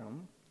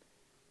 p.m.,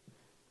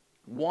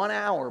 1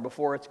 hour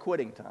before it's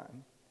quitting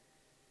time,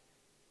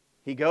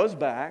 he goes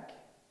back,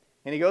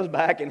 and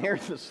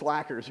here's the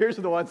slackers. Here's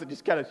the ones that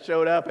just kind of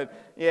showed up, and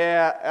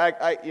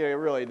I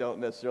really don't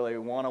necessarily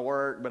want to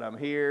work, but I'm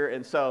here.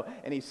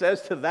 And he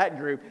says to that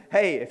group,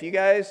 hey, if you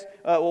guys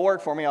will work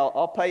for me,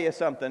 I'll pay you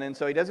something. And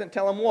so he doesn't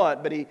tell them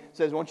what, but he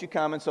says, won't you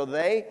come? And so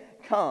they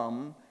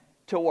come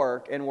to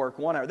work and work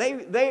 1 hour.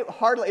 They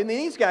hardly, and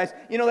these guys,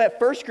 that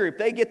first group,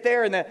 they get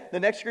there and the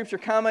next groups are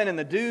coming, and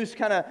the dew's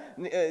kind of,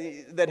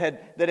 that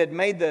had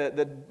made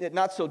the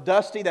not so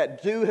dusty,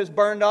 that dew has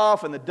burned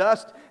off and the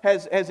dust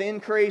has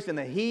increased and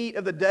the heat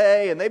of the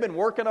day, and they've been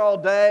working all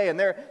day and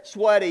they're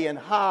sweaty and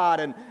hot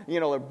and,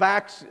 their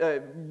backs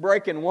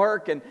breaking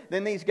work, and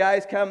then these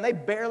guys come, they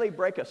barely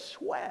break a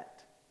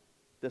sweat,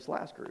 this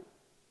last group.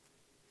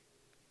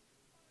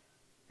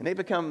 And and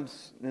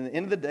the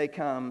end of the day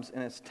comes,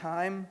 and it's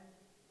time,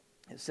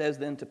 it says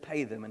then, to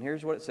pay them. And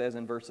here's what it says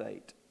in verse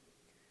 8.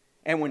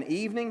 And when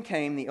evening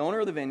came, the owner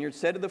of the vineyard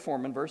said to the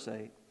foreman, verse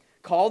 8,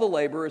 call the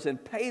laborers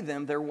and pay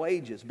them their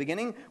wages,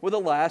 beginning with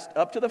the last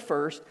up to the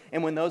first.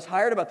 And when those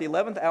hired about the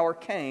 11th hour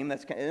came,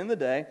 that's the end of the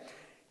day,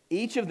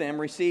 each of them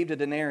received a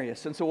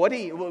denarius. And so what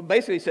he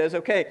basically says,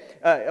 okay,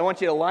 I want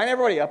you to line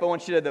everybody up. I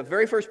want you to, the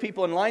very first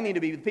people in line need to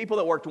be the people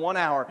that worked 1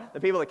 hour, the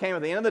people that came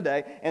at the end of the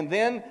day. And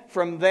then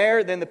from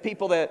there, then the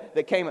people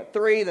that came at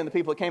 3, then the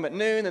people that came at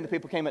noon, then the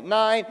people came at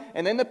 9,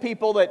 and then the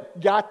people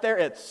that got there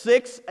at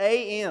 6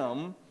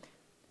 a.m.,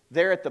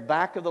 they're at the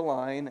back of the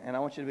line, and I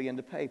want you to begin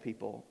to pay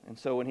people. And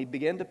so when he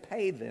began to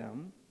pay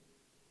them,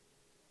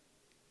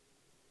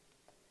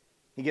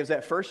 he gives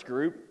that first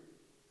group,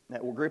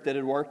 that group that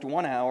had worked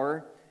 1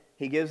 hour,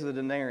 he gives the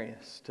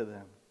denarius to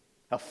them.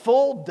 A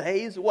full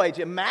day's wage.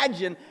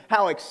 Imagine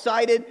how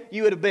excited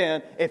you would have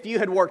been if you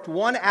had worked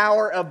 1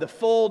 hour of the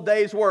full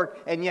day's work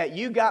and yet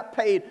you got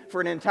paid for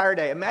an entire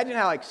day. Imagine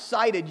how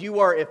excited you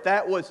were if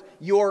that was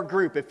your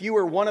group. If you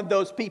were one of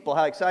those people,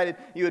 how excited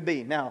you would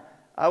be. Now,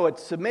 I would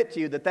submit to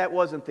you that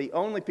wasn't the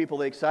only people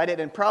that excited,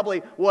 and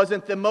probably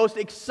wasn't the most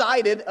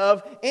excited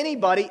of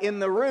anybody in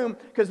the room,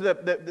 because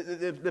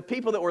the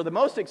people that were the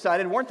most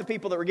excited weren't the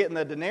people that were getting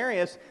the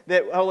denarius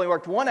that only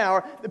worked 1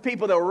 hour. The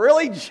people that were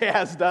really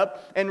jazzed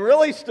up and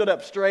really stood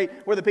up straight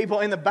were the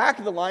people in the back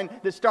of the line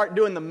that start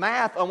doing the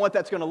math on what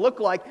that's going to look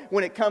like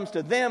when it comes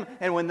to them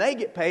and when they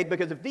get paid.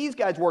 Because if these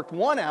guys worked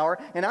 1 hour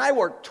and I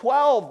worked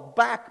 12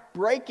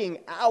 back-breaking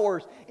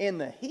hours in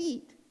the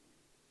heat,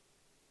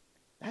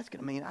 that's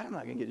going to mean I'm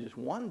not going to get just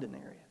 1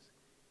 denarius.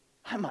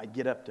 I might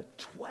get up to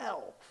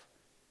 12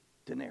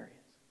 denarius.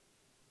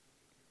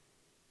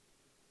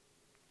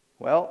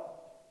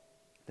 Well,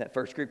 that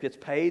first group gets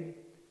paid. And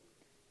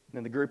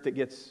then the group that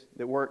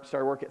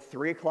started work at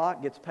 3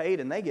 o'clock gets paid,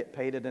 and they get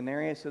paid a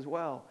denarius as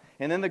well.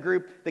 And then the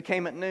group that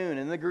came at noon,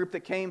 and the group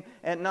that came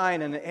at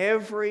 9, and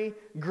every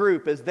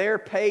group, as they're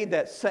paid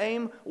that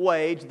same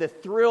wage, the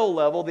thrill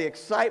level, the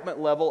excitement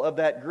level of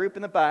that group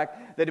in the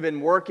back that had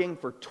been working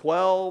for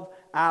 12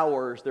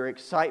 hours, their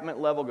excitement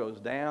level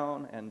goes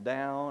down and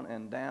down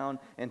and down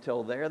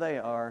until there they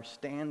are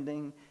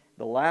standing,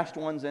 the last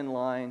ones in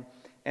line.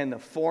 And the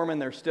foreman,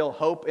 there's still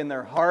hope in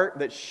their heart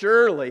that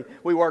surely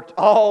we worked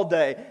all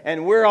day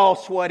and we're all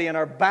sweaty and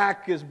our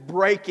back is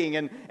breaking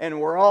and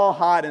we're all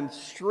hot and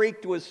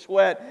streaked with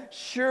sweat.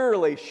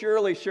 Surely,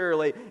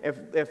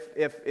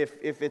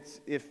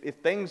 if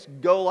things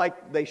go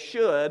like they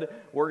should,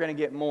 we're going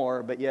to get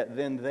more. But yet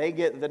then they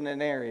get the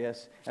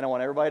denarius. And I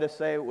want everybody to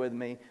say it with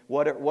me.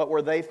 What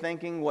were they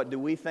thinking? What do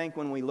we think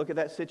when we look at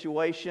that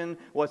situation?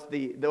 What's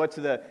the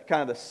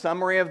kind of the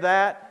summary of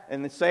that?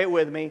 And then say it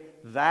with me.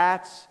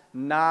 That's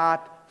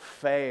not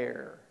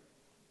fair.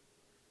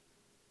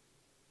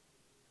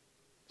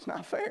 It's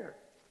not fair.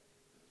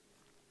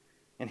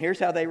 And here's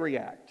how they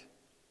react.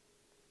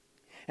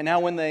 And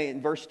now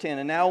in verse 10,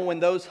 and now when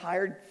those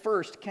hired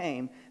first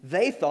came,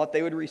 they thought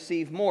they would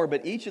receive more,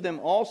 but each of them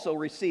also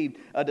received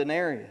a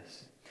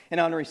denarius. And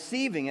on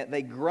receiving it,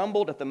 they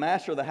grumbled at the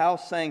master of the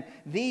house, saying,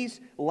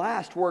 "These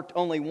last worked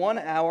only 1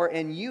 hour,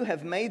 and you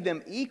have made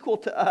them equal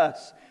to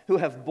us, who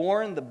have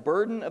borne the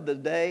burden of the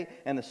day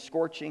and the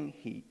scorching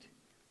heat."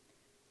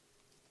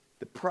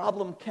 The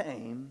problem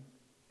came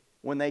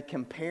when they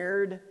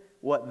compared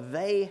what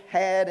they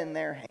had in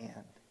their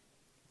hand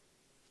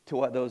to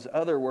what those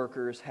other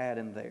workers had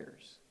in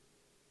theirs.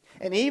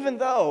 And even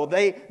though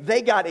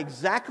they got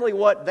exactly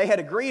what they had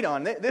agreed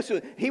on,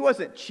 he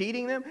wasn't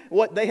cheating them.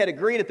 What they had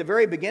agreed at the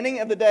very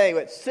beginning of the day,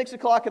 at 6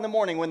 o'clock in the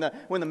morning, when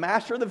the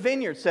master of the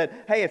vineyard said,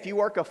 "Hey, if you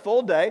work a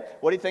full day,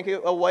 what do you think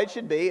a wage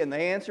should be?" And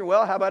they answered,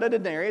 "Well, how about a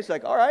denarius?"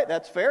 Like, "All right,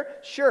 that's fair.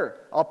 Sure,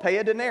 I'll pay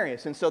a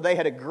denarius." And so they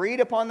had agreed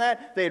upon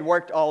that. They had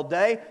worked all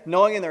day,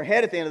 knowing in their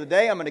head at the end of the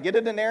day, "I'm going to get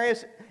a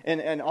denarius."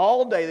 And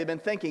all day they've been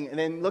thinking and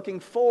then looking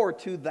forward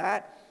to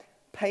that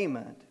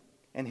payment.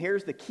 And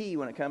here's the key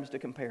when it comes to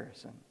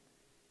comparison.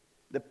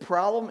 The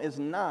problem is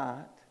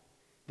not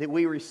that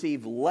we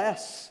receive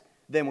less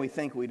than we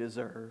think we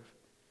deserve.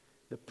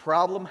 The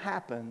problem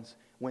happens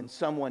when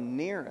someone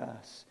near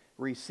us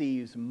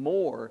receives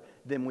more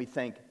than we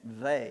think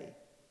they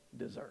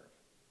deserve.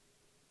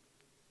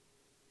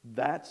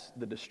 That's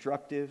the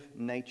destructive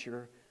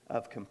nature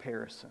of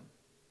comparison.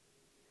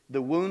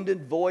 The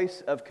wounded voice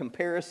of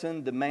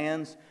comparison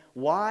demands,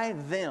 "Why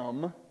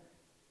them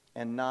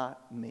and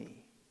not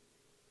me?"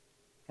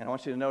 And I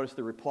want you to notice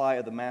the reply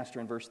of the master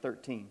in verse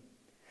 13.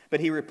 But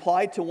he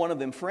replied to one of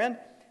them, "Friend,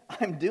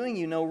 I'm doing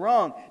you no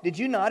wrong. Did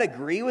you not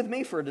agree with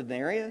me for a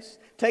denarius?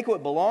 Take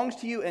what belongs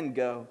to you and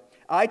go.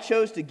 I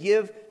chose to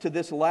give to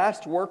this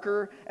last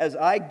worker as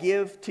I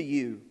give to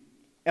you.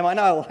 Am I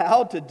not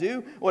allowed to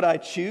do what I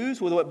choose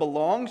with what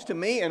belongs to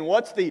me?" And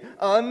what's the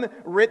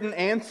unwritten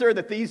answer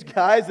that these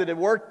guys that had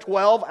worked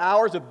 12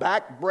 hours of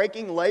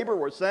back-breaking labor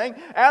were saying?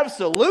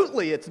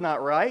 Absolutely, it's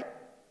not right.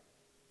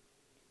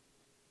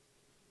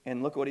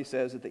 And look what he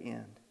says at the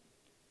end.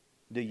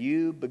 "Do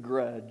you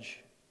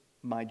begrudge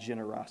my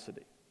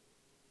generosity?"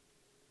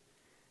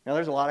 Now,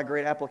 there's a lot of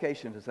great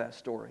applications to that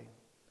story.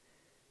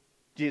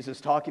 Jesus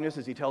is talking to us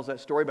as he tells that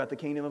story about the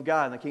kingdom of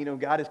God. And the kingdom of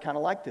God is kind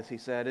of like this, he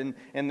said.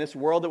 In this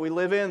world that we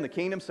live in, the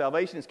kingdom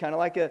salvation is kind of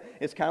like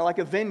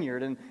a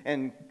vineyard.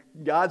 And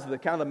God's the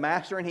kind of the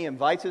master, and he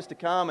invites us to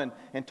come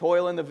and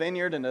toil in the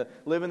vineyard and to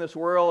live in this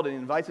world. And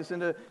he invites us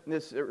into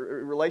this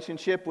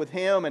relationship with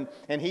him.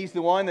 And he's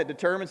the one that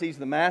determines, he's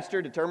the master,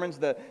 determines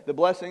the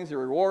blessings, the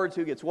rewards,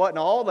 who gets what, and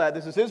all that.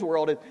 This is his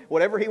world.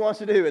 Whatever he wants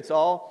to do, it's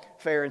all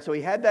fair. And so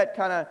he had that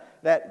kind of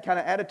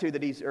attitude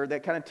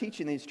that kind of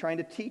teaching that he's trying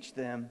to teach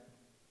them.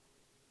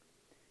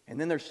 And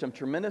then there's some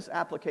tremendous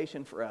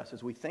application for us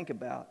as we think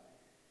about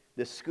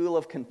this school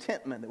of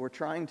contentment that we're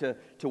trying to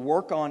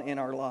work on in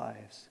our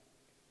lives.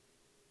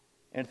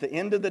 And at the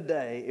end of the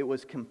day, it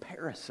was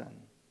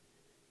comparison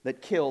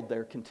that killed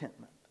their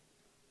contentment.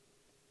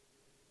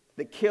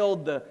 That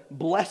killed the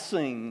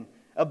blessing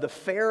of the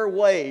fair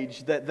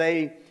wage that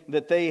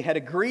they had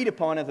agreed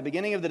upon at the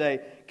beginning of the day.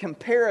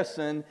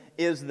 Comparison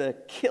is the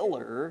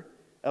killer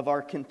of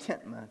our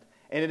contentment.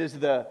 And it is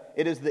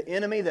the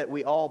enemy that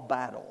we all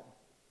battle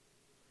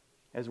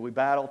as we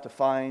battle to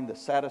find the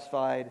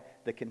satisfied,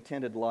 the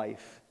contented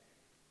life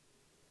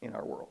in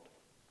our world.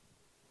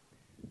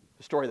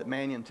 The story that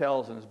Mannion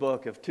tells in his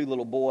book of two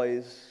little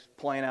boys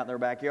playing out in their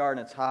backyard,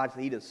 and it's hot, it's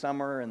the heat of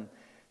summer, and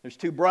there's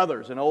two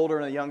brothers, an older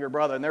and a younger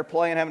brother, and they're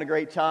playing, having a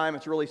great time.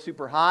 It's really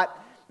super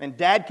hot, and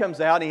Dad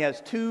comes out, and he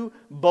has two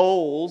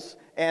bowls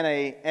and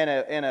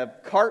a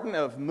carton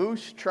of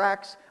Moose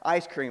Tracks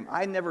ice cream.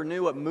 I never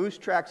knew what Moose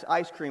Tracks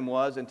ice cream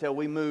was until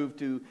we moved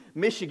to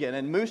Michigan.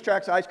 And Moose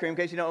Tracks ice cream, in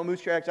case you don't know what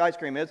Moose Tracks ice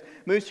cream is,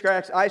 Moose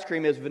Tracks ice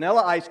cream is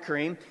vanilla ice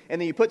cream,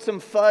 and then you put some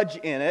fudge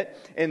in it,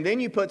 and then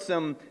you put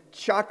some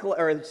chocolate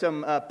or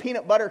some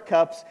peanut butter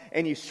cups,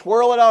 and you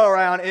swirl it all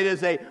around. It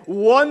is a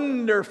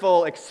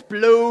wonderful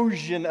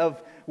explosion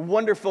of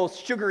wonderful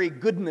sugary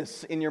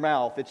goodness in your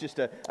mouth. It's just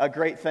a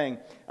great thing.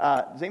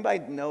 Does anybody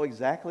know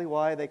exactly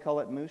why they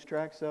call it Moose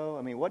Tracks, though?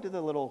 I mean, what do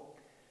the little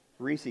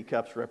Reese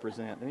cups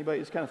represent? Anybody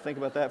just kind of think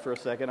about that for a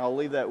second? I'll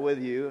leave that with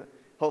you.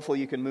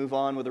 Hopefully you can move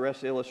on with the rest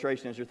of the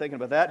illustration as you're thinking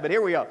about that. But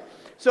here we go.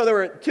 So there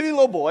were two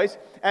little boys,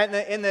 and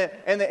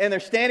they're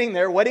standing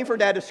there waiting for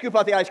Dad to scoop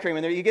out the ice cream.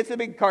 And he gets the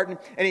big carton,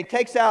 and he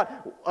takes out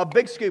a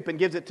big scoop and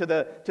gives it to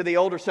the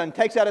older son.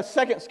 Takes out a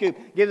second scoop,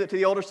 gives it to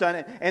the older son,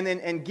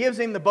 and gives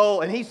him the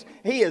bowl. And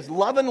he is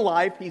loving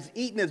life. He's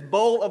eating his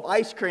bowl of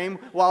ice cream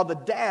while the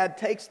dad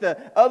takes the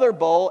other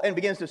bowl and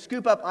begins to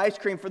scoop up ice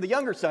cream for the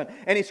younger son.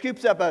 And he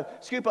scoops up a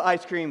scoop of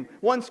ice cream,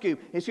 one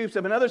scoop. He scoops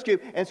up another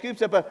scoop and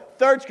scoops up a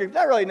third scoop.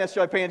 Not really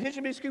necessarily paying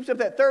attention, but he scoops up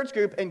that third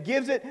scoop and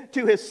gives it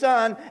to his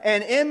son.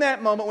 And in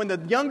that moment, when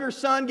the younger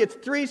son gets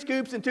 3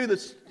 scoops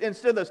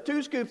instead of those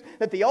 2 scoops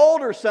that the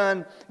older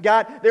son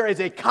got, there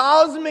is a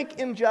cosmic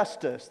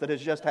injustice that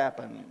has just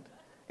happened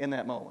in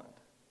that moment.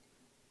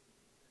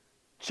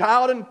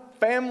 Child and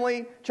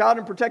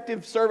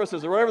Protective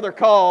Services, or whatever they're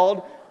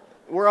called,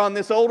 were on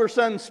this older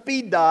son's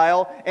speed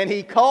dial, and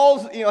he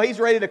calls, he's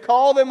ready to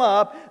call them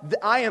up.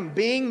 I am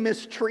being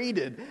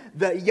mistreated.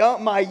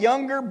 My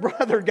younger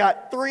brother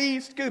got 3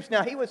 scoops.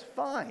 Now, he was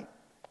fine.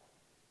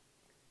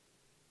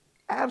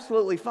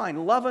 Absolutely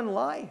fine. Loving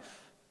life.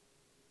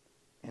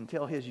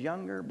 Until his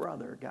younger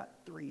brother got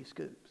 3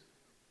 scoops.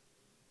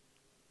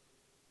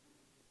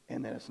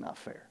 And then it's not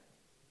fair.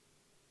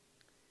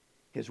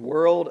 His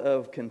world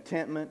of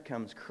contentment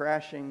comes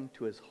crashing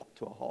to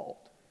a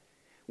halt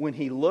when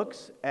he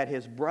looks at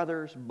his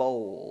brother's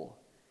bowl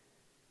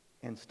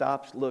and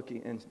stops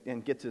looking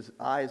and gets his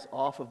eyes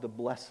off of the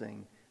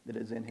blessing that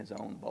is in his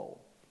own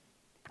bowl.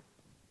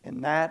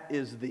 And that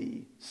is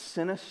the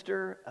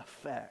sinister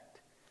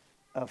effect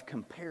of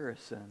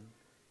comparison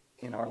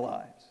in our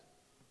lives.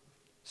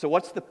 So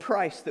what's the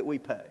price that we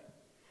pay?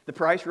 The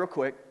price, real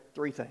quick,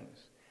 3 things.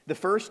 The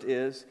first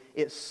is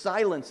it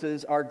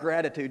silences our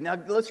gratitude. Now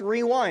let's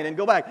rewind and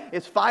go back.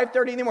 It's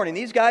 5:30 in the morning.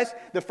 These guys,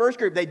 the first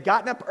group, they'd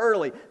gotten up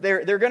early.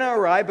 They're going to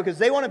arrive because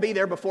they want to be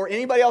there before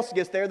anybody else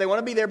gets there. They want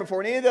to be there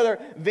before any of the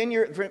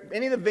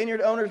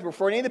vineyard owners,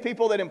 before any of the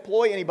people that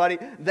employ anybody.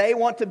 They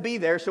want to be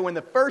there. So when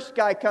the first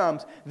guy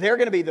comes, they're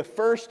going to be the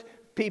first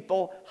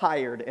people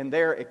hired, and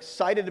they're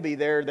excited to be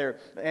there. They're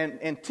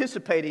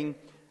anticipating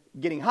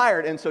getting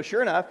hired. And so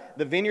sure enough,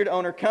 the vineyard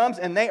owner comes,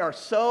 and they are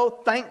so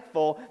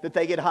thankful that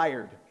they get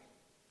hired.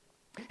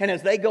 And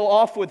as they go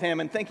off with him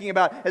and thinking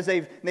about, as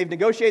they've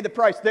negotiated the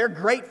price, they're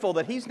grateful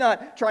that he's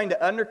not trying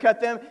to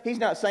undercut them. He's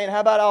not saying, how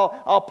about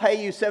I'll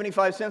pay you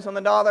 75 cents on the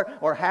dollar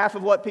or half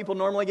of what people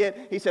normally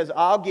get. He says,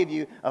 I'll give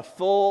you a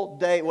full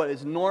day, what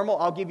is normal.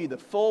 I'll give you the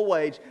full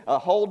wage, a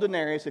whole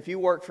denarius if you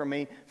work for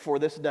me for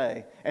this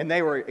day. And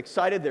they were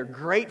excited. They're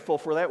grateful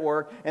for that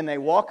work. And they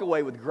walk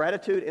away with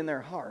gratitude in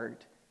their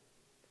heart.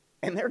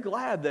 And they're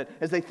glad that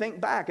as they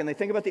think back and they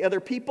think about the other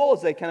people,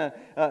 as they kind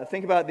of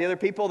think about the other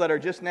people that are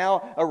just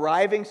now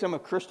arriving, some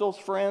of Crystal's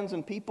friends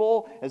and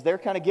people, as they're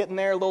kind of getting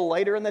there a little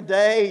later in the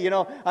day,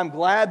 I'm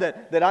glad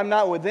that I'm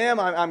not with them.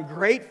 I'm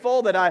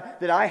grateful that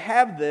I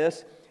have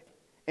this.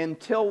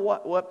 Until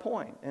what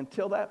point?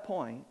 Until that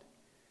point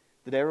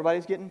that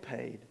everybody's getting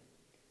paid.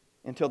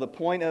 Until the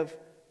point of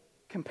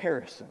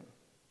comparison.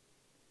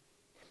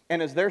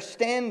 And as they're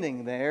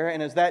standing there,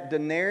 and as that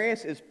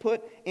denarius is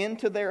put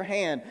into their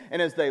hand, and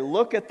as they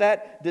look at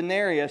that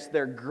denarius,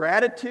 their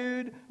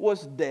gratitude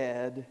was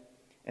dead,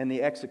 and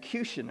the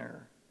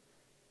executioner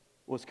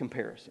was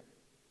comparison.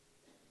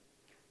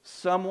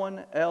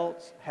 Someone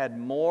else had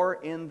more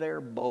in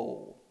their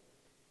bowl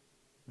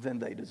than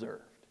they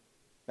deserved.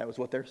 That was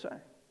what they're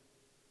saying.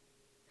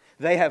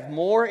 They have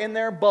more in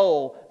their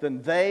bowl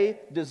than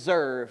they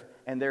deserve,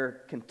 and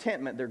their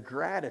contentment, their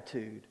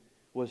gratitude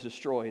was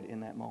destroyed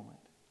in that moment.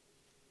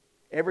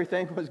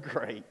 Everything was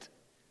great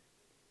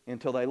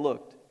until they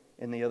looked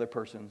in the other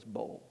person's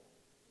bowl.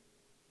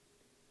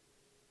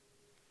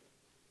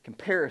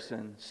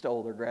 Comparison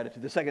stole their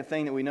gratitude. The second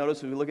thing that we notice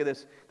as we look at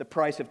this, the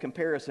price of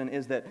comparison,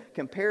 is that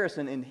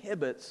comparison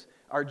inhibits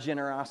our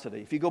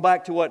generosity. If you go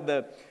back to what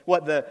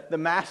the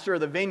master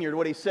of the vineyard,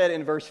 what he said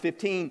in verse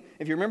 15,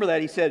 if you remember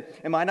that, he said,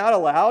 "Am I not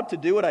allowed to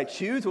do what I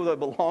choose with what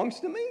belongs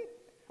to me?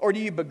 Or do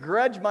you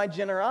begrudge my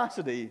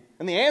generosity?"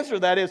 And the answer to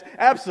that is,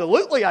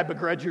 absolutely I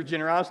begrudge your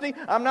generosity.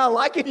 I'm not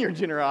liking your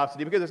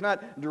generosity because it's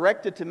not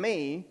directed to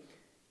me.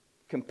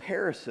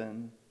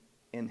 Comparison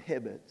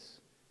inhibits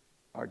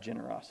our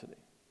generosity.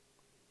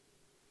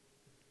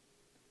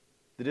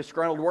 The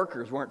disgruntled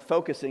workers weren't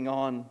focusing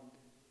on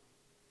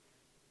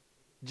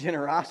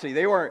generosity.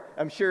 They weren't,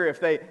 I'm sure if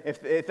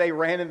they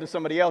ran into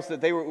somebody else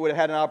that they would have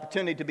had an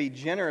opportunity to be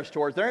generous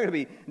towards. They're going to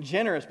be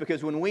generous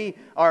because when we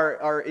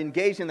are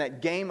engaged in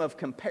that game of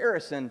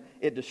comparison,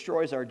 it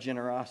destroys our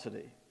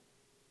generosity.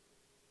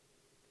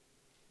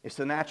 It's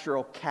the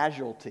natural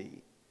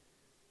casualty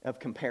of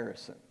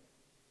comparison.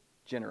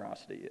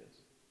 Generosity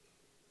is.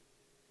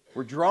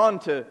 We're drawn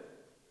to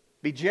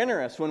be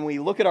generous when we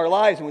look at our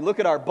lives and we look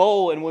at our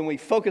bowl, and when we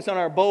focus on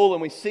our bowl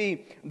and we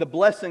see the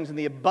blessings and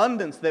the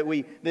abundance that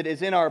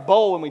is in our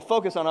bowl, when we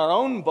focus on our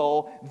own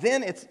bowl,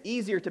 then it's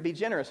easier to be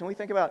generous. And we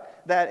think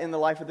about that in the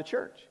life of the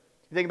church.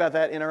 You think about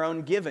that in our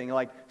own giving,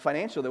 like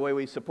financial, the way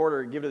we support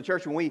or give to the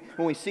church. When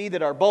we see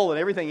that our bowl and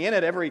everything in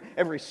it,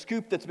 every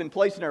scoop that's been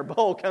placed in our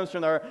bowl comes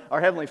from our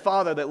Heavenly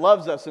Father that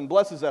loves us and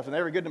blesses us, and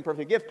every good and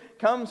perfect gift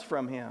comes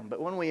from Him.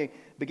 But when we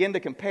begin to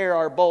compare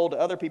our bowl to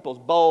other people's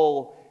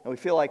bowl, and we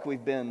feel like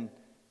we've been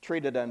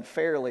treated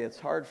unfairly, it's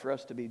hard for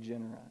us to be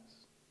generous.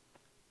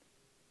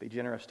 Be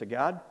generous to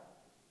God,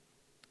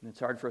 and it's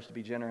hard for us to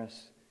be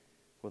generous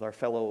with our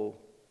fellow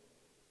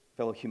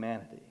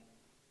humanity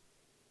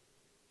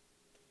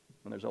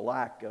when there's a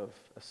lack of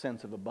a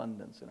sense of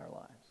abundance in our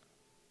lives.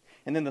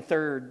 And then the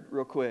third,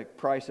 real quick,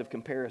 price of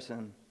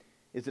comparison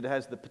is that it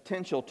has the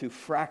potential to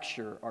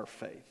fracture our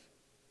faith.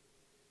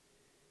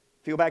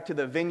 If you go back to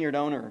the vineyard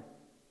owner,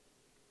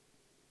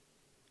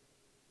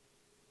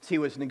 he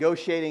was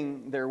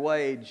negotiating their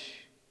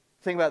wage.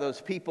 Think about those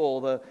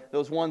people,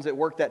 those ones that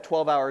work that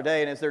 12-hour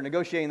day, and as they're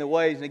negotiating the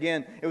wage, and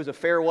again, it was a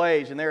fair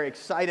wage, and they're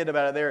excited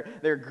about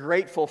it. They're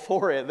grateful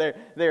for it.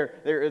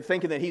 They're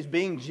thinking that he's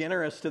being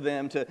generous to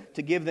them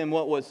to give them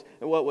what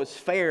was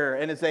fair.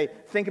 And as they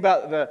think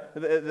about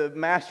the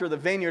master of the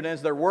vineyard, and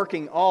as they're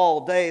working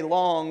all day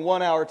long,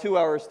 1 hour, 2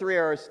 hours, 3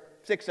 hours,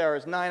 6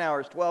 hours, 9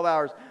 hours, 12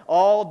 hours,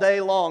 all day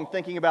long,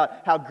 thinking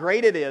about how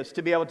great it is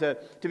to be able to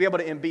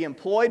be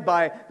employed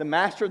by the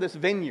master of this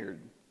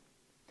vineyard.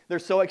 They're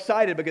so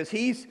excited because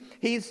he's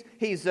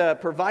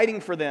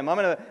providing for them. I'm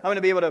going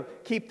to be able to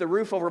keep the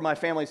roof over my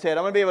family's head.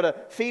 I'm going to be able to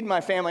feed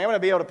my family. I'm going to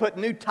be able to put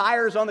new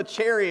tires on the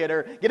chariot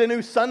or get a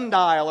new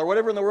sundial or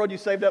whatever in the world you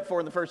saved up for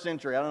in the first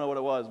century. I don't know what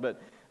it was,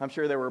 but I'm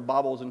sure there were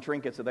baubles and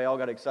trinkets that they all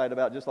got excited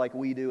about, just like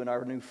we do in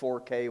our new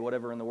 4K,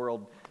 whatever in the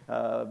world,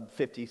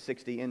 50,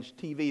 60-inch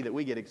TV that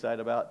we get excited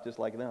about, just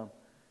like them.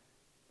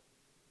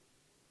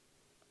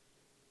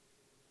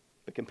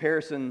 But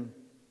comparison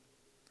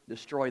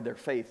destroyed their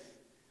faith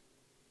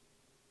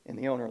in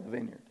the owner of the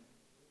vineyard.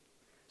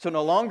 So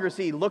no longer is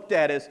he looked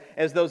at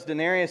as those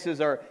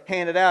denariuses are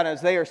handed out, as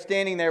they are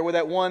standing there with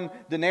that one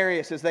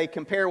denarius, as they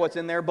compare what's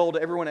in their bowl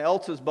to everyone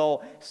else's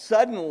bowl,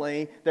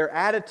 suddenly their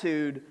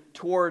attitude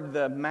toward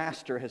the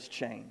master has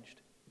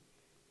changed.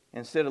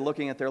 Instead of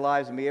looking at their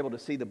lives and be able to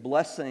see the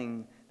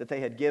blessing that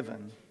they had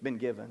been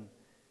given,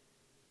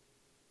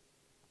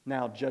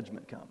 now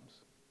judgment comes.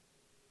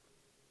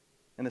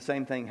 And the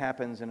same thing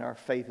happens, and our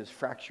faith is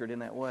fractured in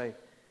that way.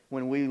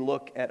 When we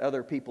look at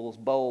other people's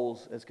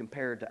bowls as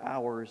compared to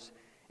ours,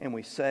 and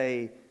we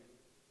say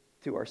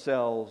to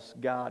ourselves,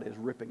 God is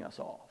ripping us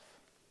off.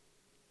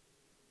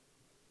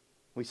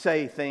 We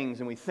say things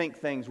and we think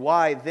things,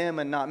 why them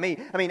and not me?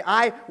 I mean,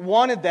 I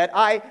wanted that.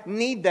 I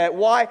need that.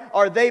 Why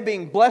are they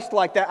being blessed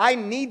like that? I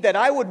need that.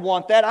 I would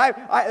want that.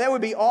 That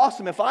would be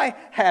awesome if I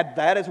had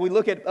that. As we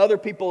look at other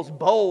people's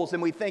bowls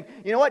and we think,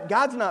 you know what?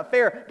 God's not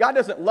fair. God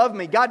doesn't love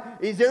me. God,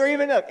 is there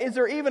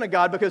even a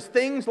God? Because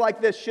things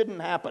like this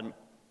shouldn't happen.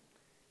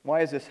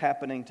 Why is this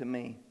happening to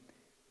me?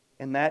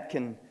 And that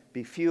can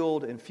be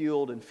fueled and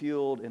fueled and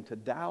fueled into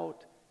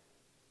doubt.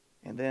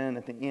 And then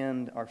at the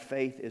end, our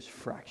faith is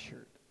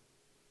fractured.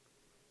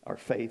 Our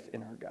faith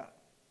in our God.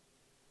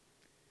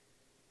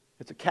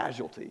 It's a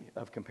casualty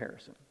of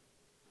comparison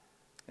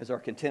as our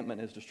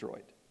contentment is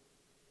destroyed.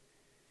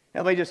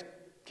 Now, let me just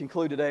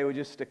conclude today with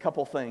just a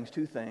couple things,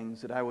 two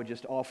things that I would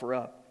just offer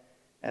up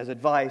as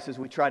advice as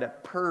we try to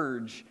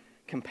purge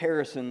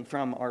comparison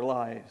from our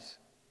lives.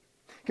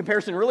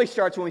 Comparison really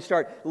starts when we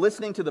start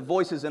listening to the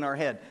voices in our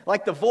head,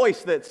 like the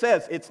voice that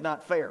says it's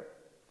not fair.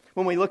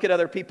 When we look at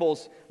other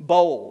people's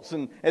bowls,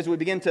 and as we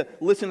begin to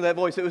listen to that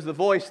voice, it was the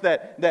voice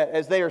that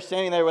as they are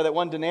standing there with that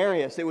one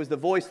denarius, it was the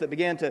voice that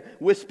began to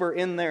whisper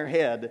in their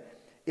head,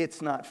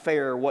 it's not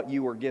fair what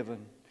you were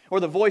given. Or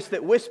the voice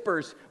that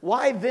whispers,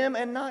 why them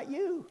and not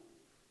you?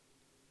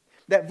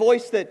 That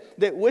voice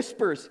that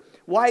whispers,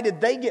 why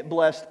did they get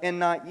blessed and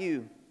not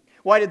you?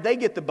 Why did they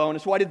get the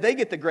bonus? Why did they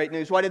get the great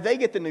news? Why did they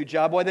get the new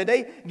job? Why did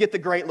they get the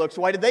great looks?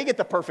 Why did they get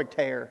the perfect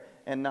hair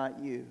and not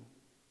you?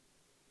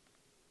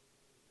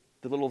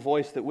 The little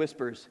voice that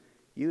whispers,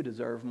 you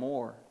deserve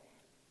more.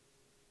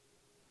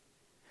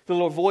 The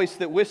little voice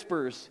that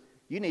whispers,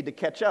 you need to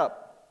catch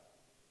up.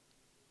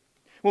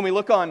 When we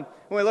look on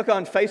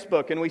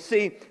Facebook and we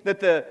see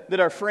that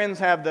our friends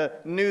have the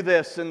new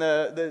this and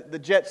the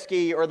jet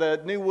ski or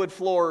the new wood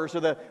floors or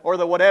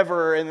the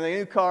whatever and the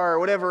new car or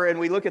whatever, and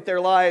we look at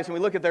their lives and we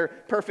look at their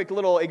perfect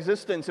little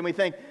existence and we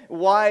think,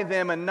 why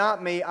them and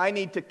not me? I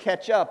need to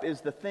catch up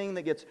is the thing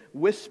that gets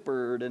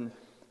whispered. And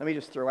let me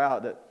just throw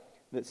out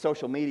that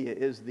social media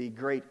is the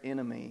great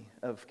enemy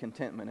of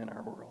contentment in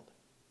our world.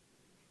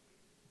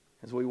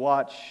 As we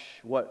watch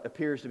what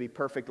appears to be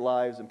perfect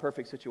lives and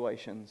perfect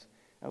situations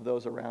of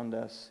those around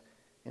us,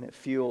 and it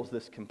fuels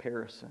this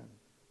comparison.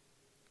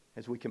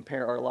 As we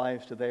compare our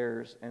lives to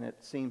theirs, and it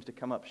seems to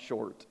come up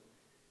short.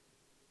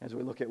 As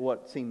we look at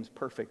what seems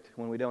perfect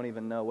when we don't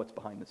even know what's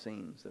behind the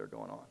scenes that are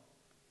going on.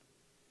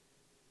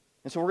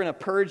 And so we're going to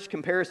purge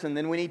comparison.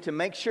 Then we need to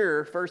make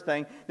sure, first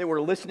thing, that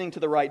we're listening to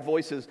the right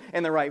voices.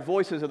 And the right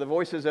voices are the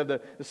voices of the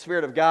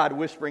Spirit of God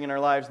whispering in our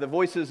lives. The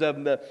voices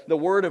of the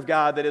Word of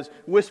God that is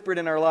whispered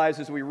in our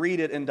lives as we read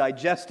it and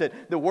digest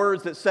it. The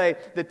words that say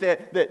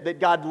that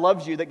God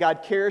loves you, that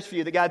God cares for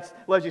you, that God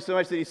loves you so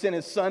much that He sent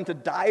His Son to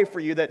die for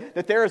you,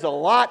 that there is a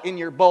lot in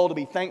your bowl to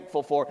be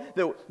thankful for.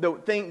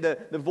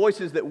 The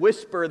voices that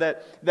whisper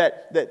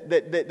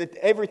that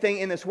everything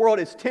in this world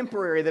is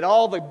temporary, that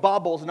all the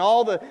baubles and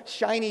all the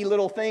shiny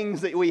little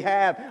things that we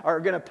have are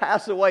going to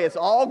pass away. It's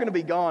all going to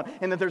be gone,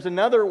 and that there's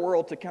another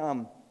world to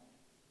come.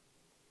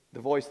 The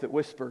voice that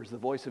whispers, the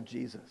voice of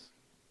Jesus,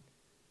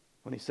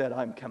 when He said,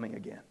 I'm coming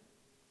again.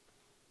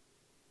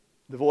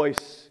 The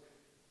voice,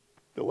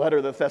 the letter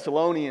of the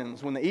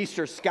Thessalonians, when the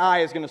Easter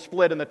sky is going to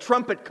split and the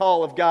trumpet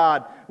call of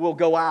God will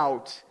go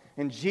out,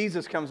 and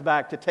Jesus comes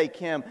back to take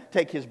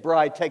His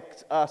bride, take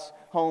us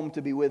home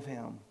to be with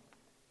Him.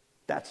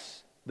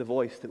 That's the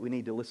voice that we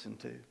need to listen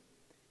to.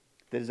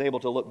 That is able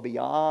to look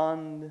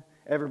beyond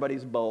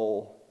everybody's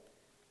bowl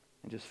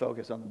and just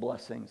focus on the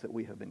blessings that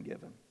we have been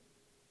given.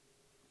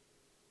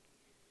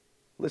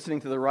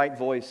 Listening to the right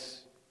voice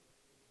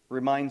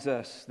reminds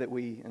us that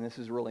we, and this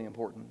is really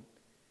important,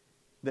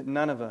 that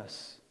none of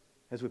us,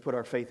 as we put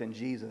our faith in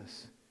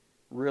Jesus,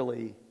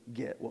 really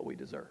get what we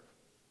deserve.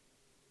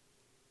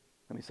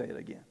 Let me say it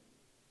again.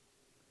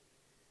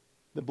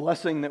 The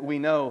blessing that we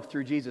know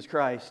through Jesus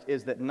Christ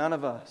is that none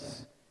of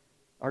us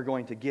are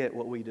going to get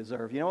what we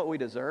deserve. You know what we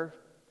deserve?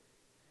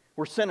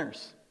 We're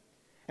sinners.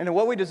 And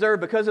what we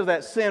deserve because of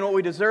that sin, what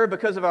we deserve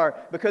because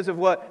of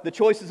what the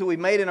choices that we've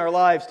made in our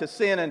lives to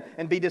sin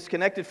and be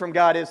disconnected from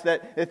God, is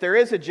that there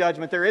is a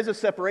judgment, there is a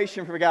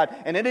separation from God,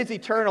 and it is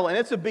eternal, and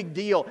it's a big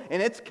deal,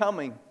 and it's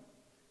coming.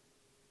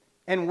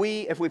 And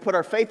we, if we put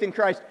our faith in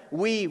Christ,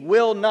 we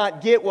will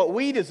not get what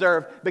we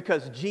deserve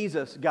because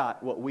Jesus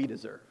got what we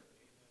deserve.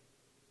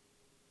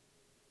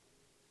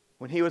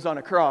 When He was on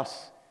a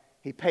cross,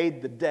 He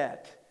paid the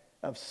debt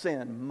of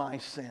sin, my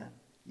sin,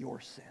 your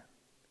sin.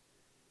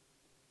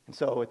 And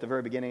so at the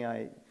very beginning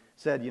I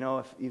said, if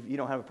you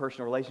don't have a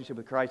personal relationship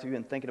with Christ, if you've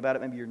been thinking about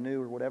it, maybe you're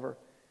new or whatever,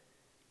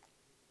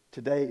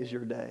 today is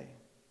your day.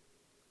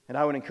 And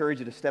I would encourage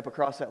you to step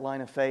across that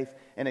line of faith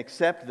and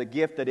accept the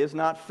gift that is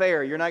not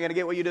fair. You're not going to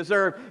get what you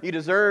deserve. You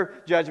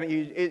deserve judgment.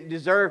 You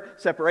deserve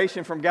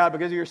separation from God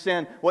because of your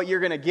sin. What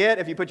you're going to get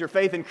if you put your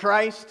faith in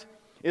Christ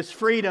is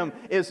freedom,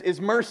 is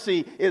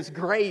mercy, is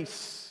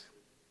grace.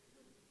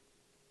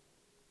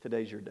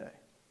 Today's your day.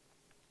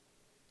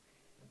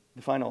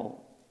 The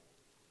final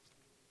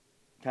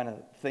kind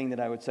of thing that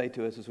I would say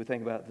to us as we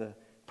think about the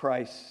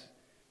price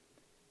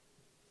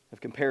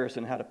of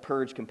comparison, how to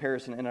purge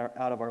comparison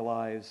out of our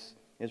lives,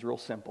 is real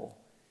simple.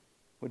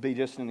 Would be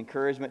just an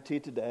encouragement to you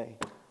today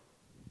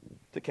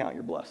to count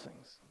your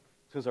blessings.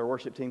 As our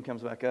worship team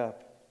comes back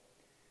up,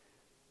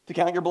 to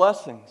count your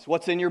blessings.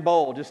 What's in your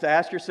bowl? Just to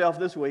ask yourself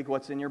this week,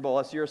 what's in your bowl?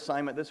 That's your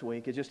assignment this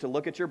week, is just to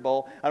look at your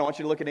bowl. I don't want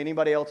you to look at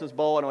anybody else's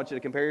bowl. I don't want you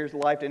to compare your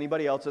life to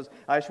anybody else's.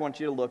 I just want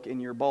you to look in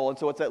your bowl. And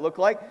so what's that look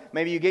like?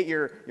 Maybe you get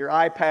your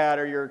iPad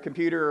or your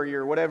computer or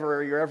your whatever,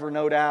 or your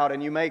Evernote out,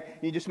 and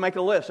you just make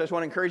a list. I just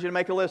want to encourage you to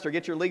make a list, or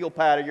get your legal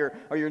pad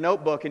or your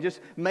notebook and just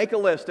make a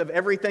list of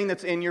everything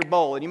that's in your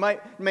bowl. And you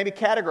might maybe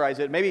categorize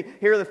it. Maybe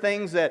here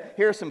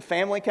are some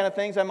family kind of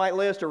things I might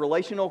list, or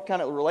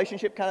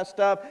relationship kind of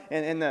stuff,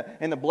 and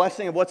the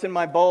blessing of what's in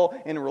my bowl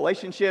in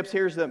relationships.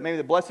 Here's maybe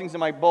the blessings in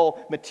my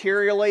bowl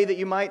materially that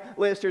you might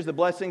list. Here's the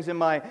blessings in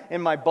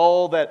my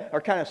bowl that are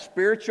kind of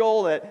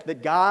spiritual,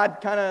 that God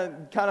kind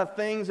of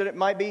things that it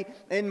might be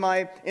in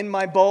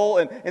my bowl.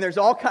 And there's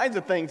all kinds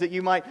of things that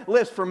you might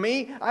list. For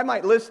me, I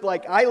might list,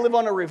 like, I live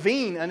on a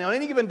ravine, and on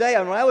any given day,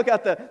 when I look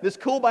out this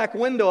cool back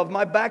window of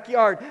my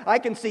backyard, I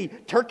can see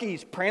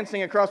turkeys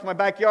prancing across my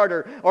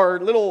backyard, or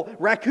little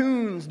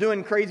raccoons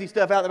doing crazy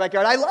stuff out in the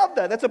backyard. I love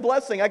that. That's a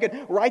blessing. I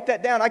could write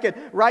that down. I could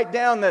write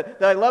down that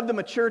I love the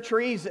mature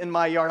trees in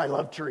my yard. I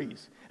love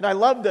trees. And I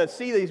love to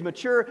see these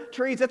mature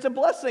trees. That's a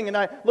blessing. And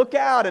I look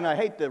out, and I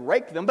hate to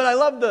rake them, but I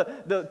love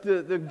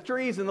the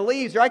trees and the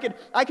leaves. Or I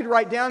could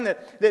write down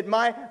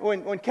that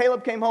when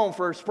Caleb came home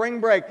for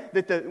spring break,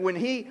 when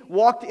he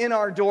walked in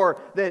our door,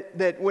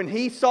 that when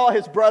he saw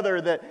his brother,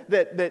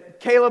 that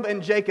Caleb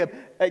and Jacob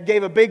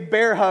gave a big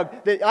bear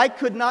hug, that I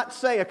could not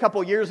say a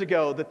couple years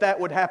ago that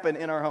would happen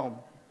in our home.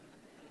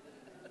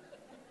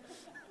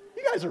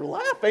 You guys are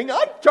laughing.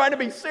 I'm trying to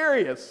be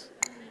serious.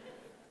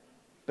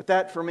 But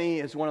that, for me,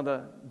 is one of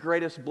the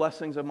greatest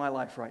blessings of my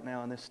life right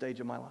now in this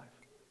stage of my life.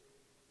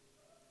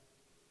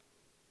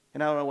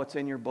 And I don't know what's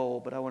in your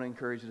bowl, but I want to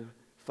encourage you to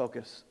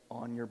focus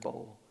on your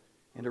bowl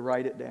and to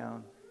write it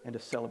down and to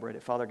celebrate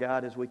it. Father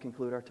God, as we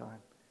conclude our time,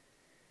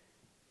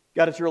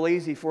 God, it's real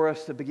easy for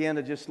us to begin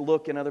to just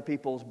look in other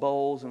people's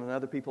bowls and in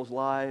other people's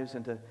lives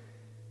and to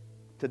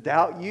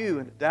doubt you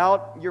and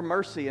doubt your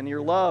mercy and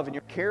your love and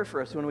your care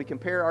for us when we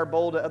compare our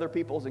bowl to other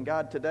people's. And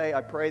God, today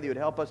I pray that you would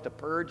help us to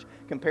purge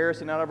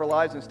comparison out of our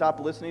lives and stop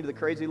listening to the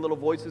crazy little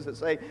voices that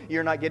say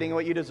you're not getting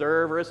what you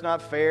deserve, or it's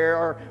not fair,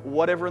 or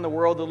whatever in the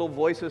world the little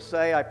voices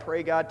say. I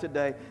pray, God,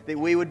 today that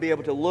we would be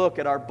able to look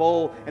at our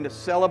bowl and to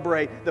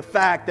celebrate the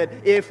fact that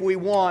if we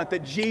want,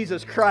 that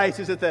Jesus Christ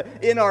is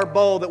in our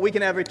bowl, that we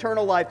can have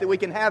eternal life, that we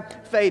can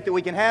have faith, that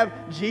we can have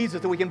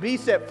Jesus, that we can be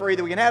set free,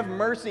 that we can have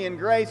mercy and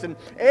grace, and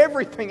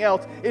everything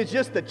else is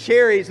just the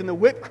cherries and the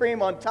whipped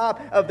cream on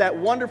top of that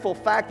wonderful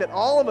fact that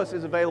all of us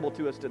is available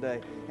to us today.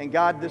 And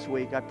God, this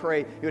week, I pray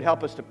you would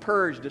help us to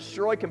purge,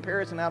 destroy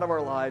comparison out of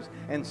our lives,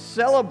 and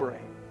celebrate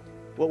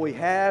what we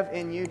have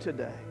in you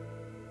today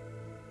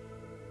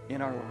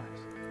in our lives.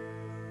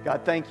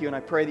 God, thank you, and I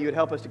pray that you would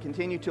help us to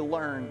continue to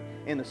learn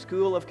in the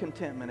school of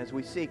contentment as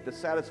we seek the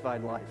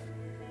satisfied life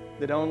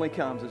that only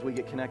comes as we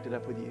get connected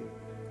up with you.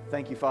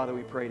 Thank you, Father,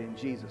 we pray it in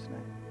Jesus'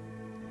 name.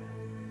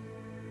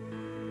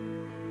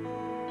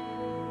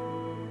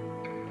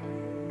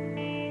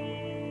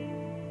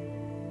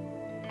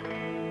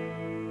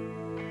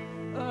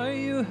 Are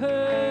you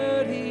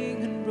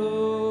hurting and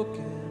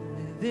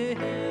broken within?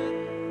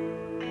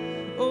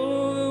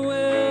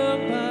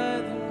 Overwhelmed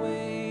by the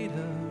weight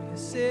of your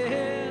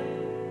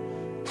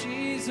sin?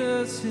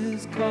 Jesus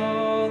is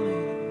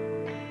calling.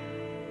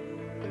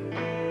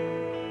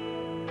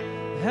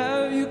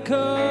 Have you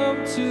come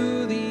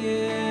to the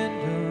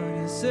end of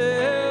your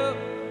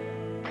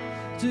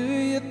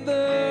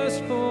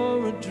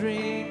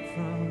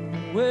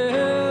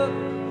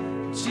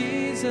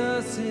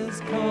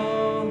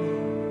calling.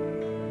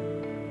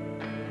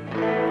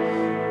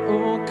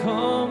 Oh,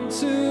 come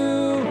to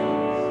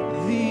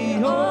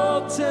the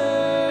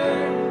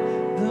altar.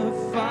 The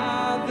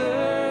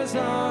Father's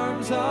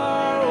arms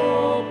are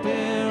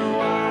open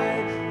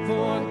wide.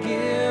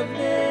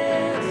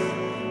 Forgiveness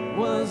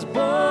was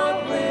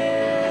bought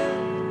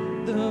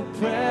with the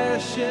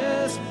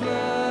precious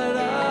blood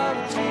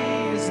of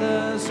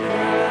Jesus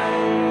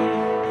Christ.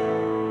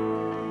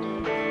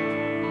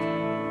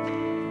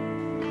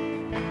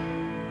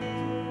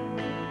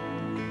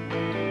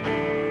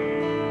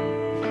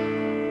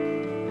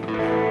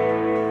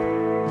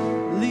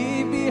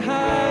 Leave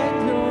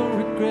behind your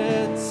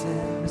regrets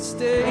and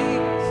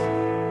mistakes.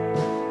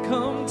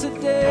 Come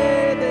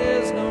today,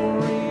 there's no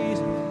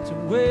reason to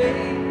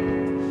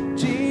wait.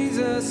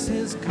 Jesus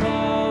is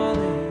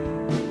calling.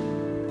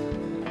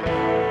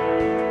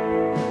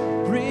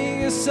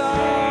 Bring your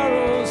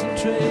sorrows and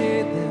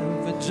trade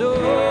them for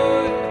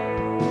joy.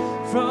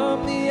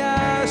 From the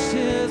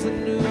ashes, a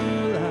new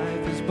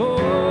life is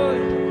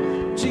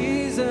born.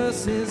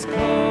 Jesus is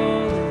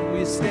calling. Will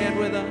you stand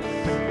with us?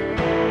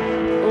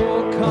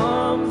 Oh,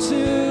 come to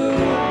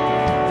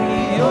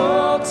the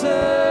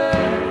altar.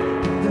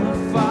 The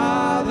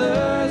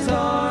Father's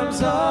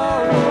arms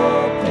are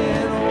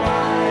open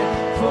wide.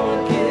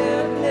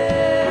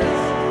 Forgiveness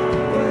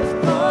was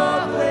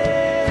bought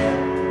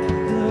with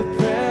the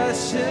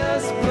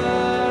precious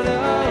blood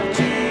of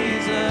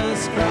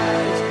Jesus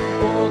Christ.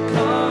 Oh,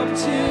 come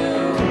to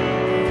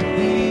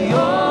the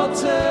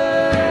altar.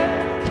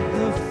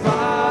 The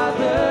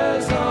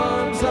Father's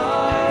arms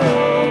are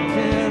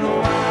open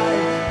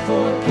wide.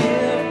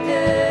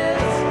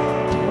 Forgiveness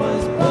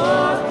was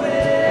bought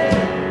with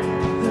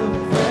the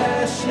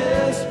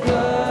precious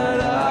blood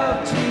of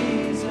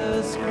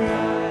Jesus Christ.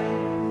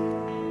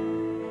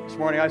 This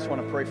morning, I just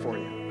want to pray for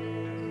you.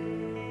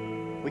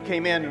 We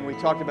came in and we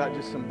talked about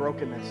just some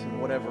brokenness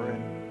and whatever,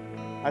 and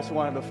I just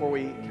wanted, before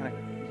we kind of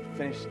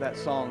finish that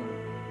song,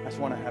 I just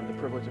want to have the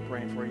privilege of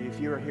praying for you. If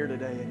you are here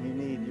today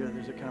and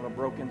there's a kind of a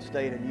broken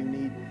state and you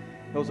need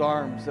those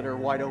arms that are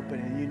wide open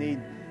and you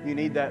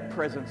need that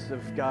presence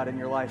of God in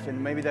your life,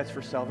 and maybe that's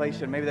for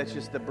salvation, maybe that's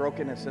just the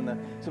brokenness and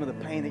some of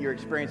the pain that you're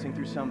experiencing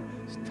through some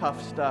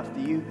tough stuff.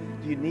 Do you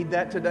need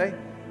that today?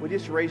 Would you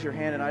just raise your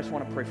hand and I just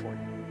want to pray for you?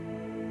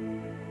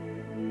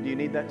 Do you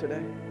need that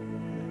today?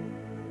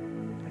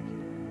 Thank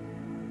you.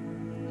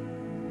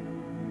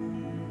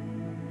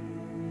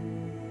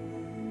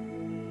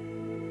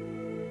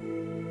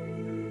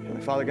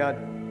 Heavenly Father, God,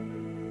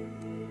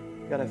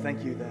 I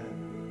thank you that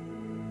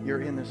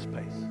you're in this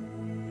space.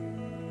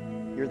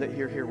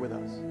 You're here with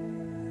us.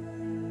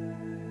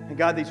 And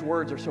God, these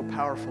words are so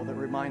powerful that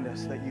remind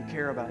us that you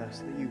care about us,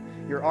 that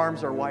your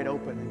arms are wide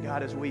open. And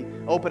God, as we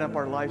open up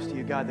our lives to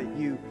you, God, that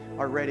you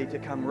are ready to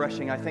come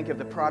rushing. I think of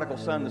the prodigal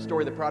son, the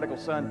story of the prodigal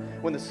son,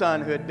 when the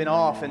son who had been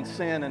off in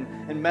sin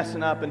and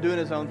messing up and doing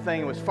his own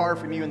thing was far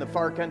from you in the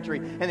far country.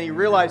 And he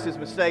realized his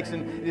mistakes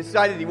and he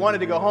decided he wanted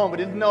to go home, but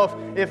didn't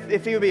know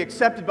if he would be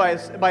accepted by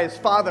his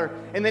father.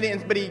 And then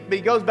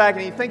he goes back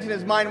and he thinks in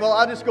his mind, well,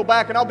 I'll just go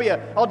back and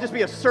I'll just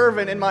be a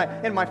servant in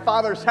my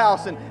father's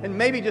house, and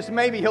maybe, just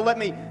maybe, he'll let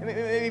me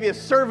maybe a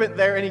servant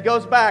there. And he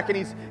goes back and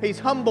he's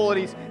humble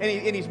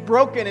and he's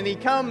broken, and he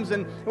comes,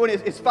 and when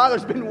his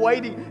father's been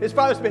waiting, his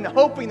father's been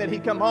hoping that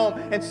he'd come home.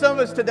 And some of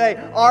us today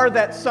are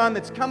that son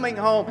that's coming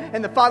home,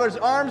 and the father's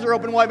arms are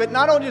open wide, but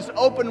not only just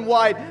open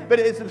wide, but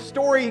as the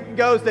story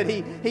goes, that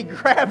he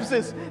grabs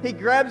his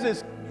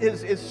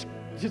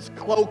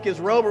cloak, his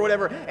robe or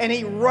whatever, and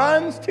he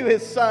runs to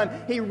his son.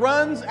 He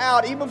runs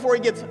out even before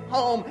he gets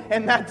home,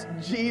 and that's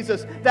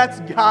Jesus. That's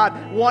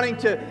God wanting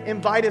to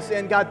invite us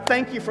in. God,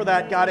 thank you for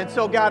that, God. And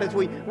so, God, as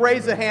we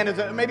raise a hand,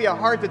 as maybe a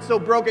heart that's so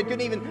broken,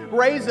 couldn't even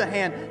raise a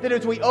hand, that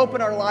as we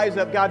open our lives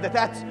up, God,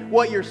 that's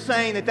what you're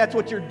saying, that's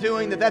what you're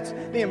doing, that's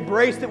the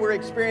embrace that we're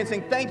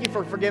experiencing. Thank you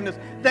for forgiveness.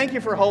 Thank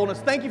you for wholeness.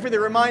 Thank you for the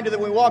reminder that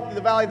we walk through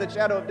the valley of the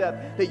shadow of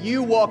death, that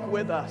you walk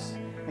with us.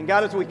 And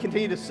God, as we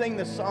continue to sing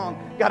this song,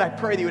 God, I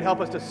pray that you would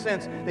help us to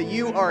sense that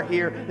you are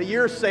here, that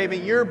you're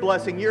saving, you're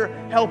blessing, you're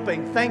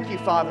helping. Thank you,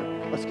 Father.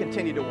 Let's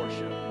continue to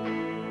worship.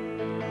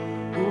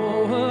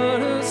 Oh, what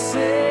a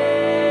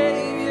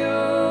Savior,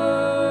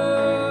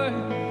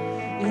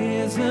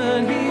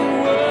 isn't He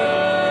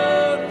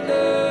wonderful?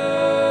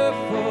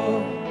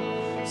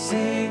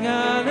 Sing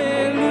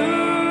hallelujah,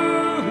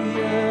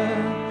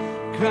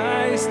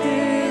 Christ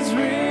is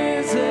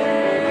risen.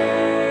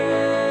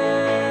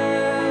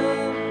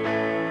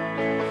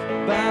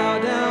 Bow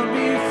down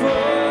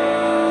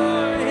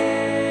before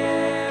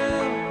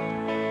Him,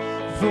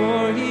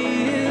 for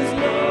He is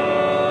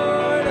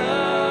Lord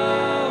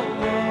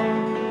of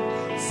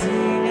all.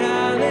 Sing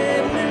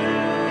hallelujah,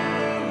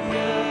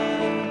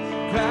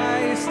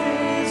 Christ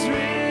is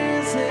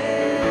risen.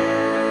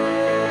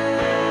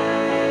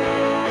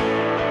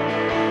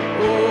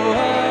 Oh,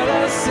 what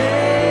a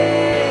Savior,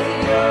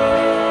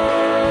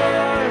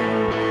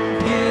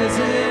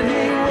 isn't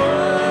He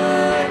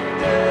wonderful?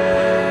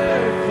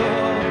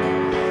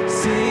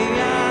 Sing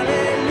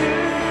hallelujah,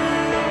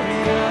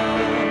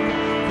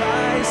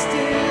 Christ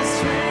is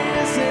risen.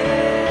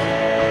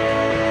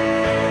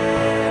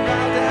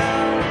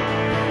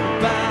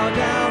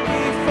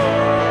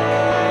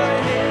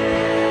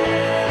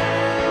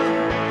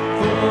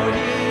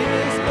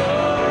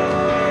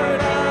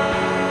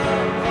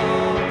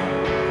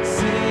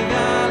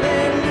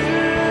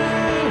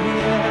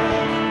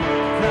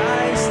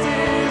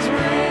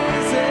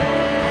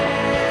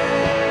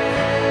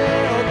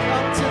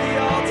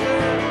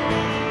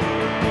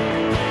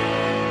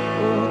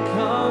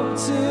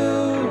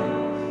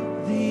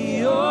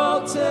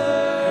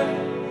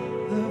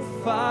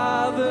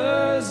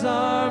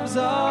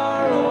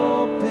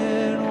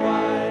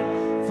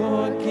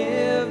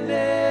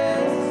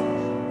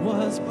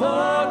 was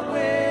bought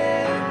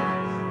with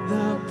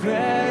the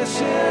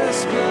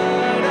precious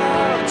blood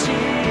of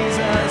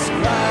Jesus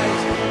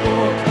Christ.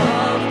 Oh,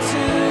 come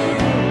to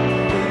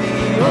the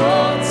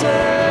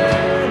altar.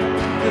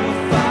 The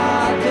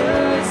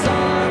Father's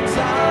arms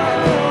are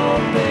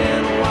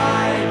open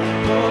wide.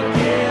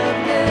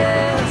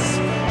 Forgiveness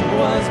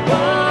was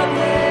bought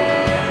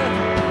with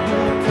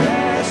the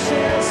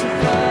precious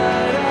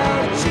blood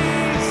of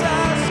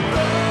Jesus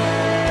Christ.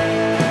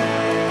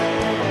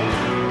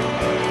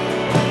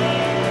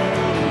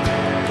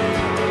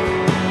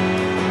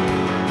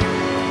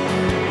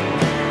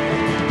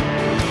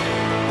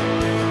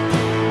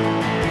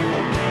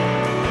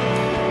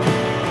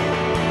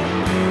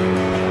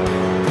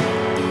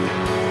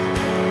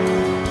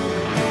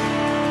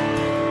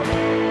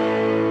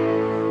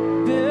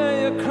 Bear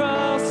your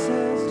cross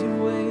as you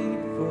wait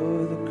for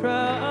the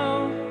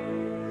crown.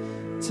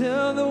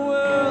 Tell the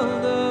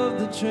world of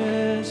the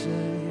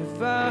treasure you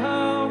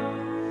found.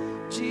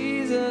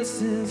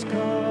 Jesus is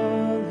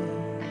calling.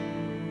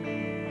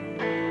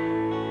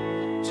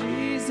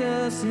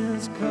 Jesus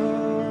is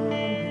calling.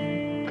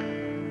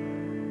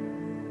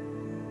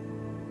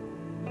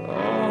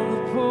 All the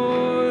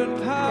poor and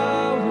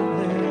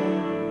powerless,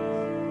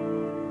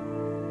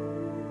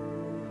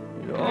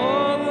 and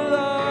all the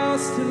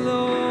lost and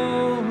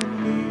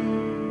lonely,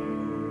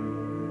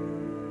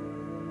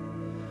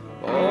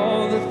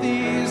 all the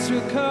thieves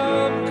will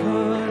come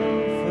confess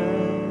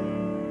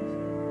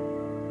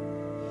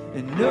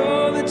and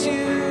know that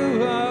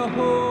you are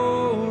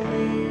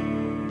holy.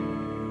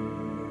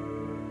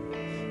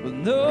 Will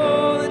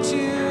know that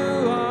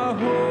you are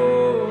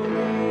holy,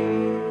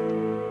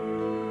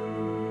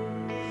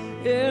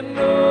 and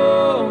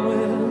all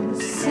will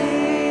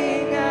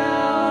sing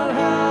out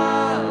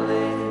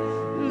hallelujah.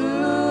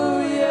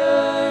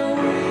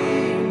 We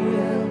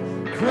will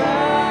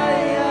cry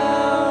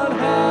out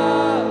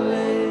hallelujah.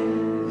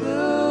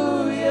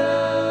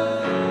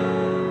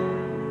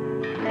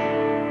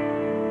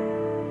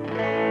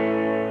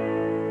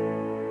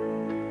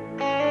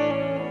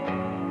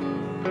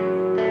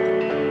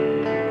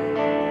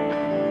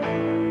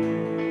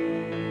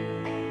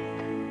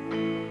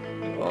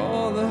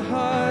 All the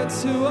hearts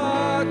who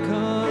are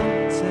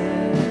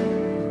content,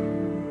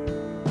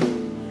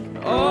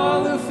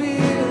 all who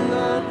feel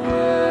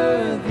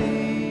unworthy,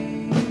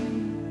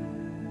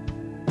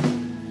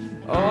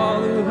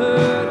 all who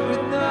hurt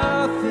with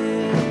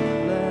nothing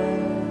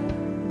left,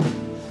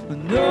 will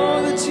know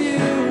that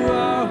you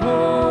are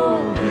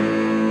holy,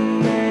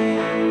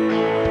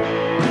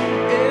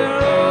 and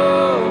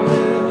all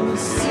will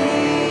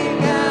sing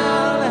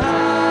out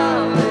hallelujah.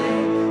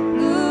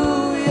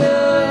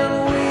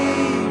 We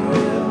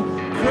will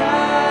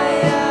cry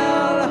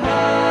out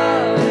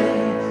hallelujah,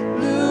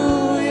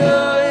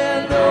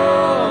 and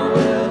all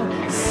will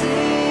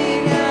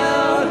sing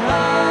out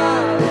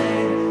hallelujah,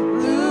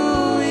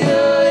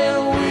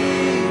 and we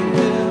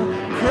will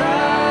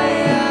cry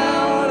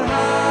out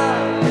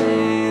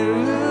hallelujah.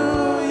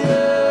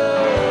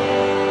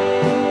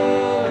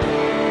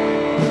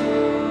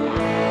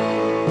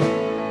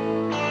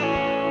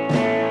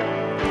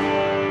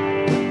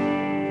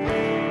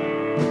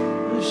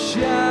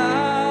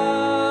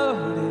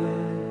 Shout it.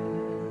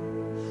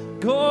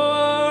 Go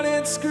on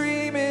and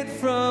scream it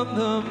from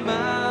the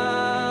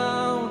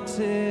mountains.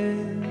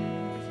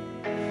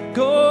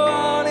 Go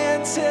on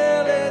and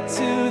tell it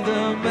to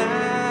the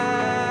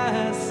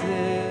masses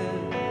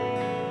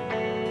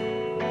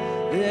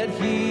that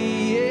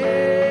He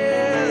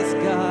is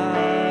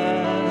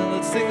God.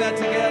 Let's sing that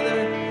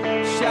together.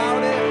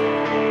 Shout it.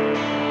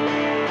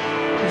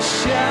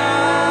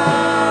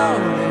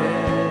 Shout it.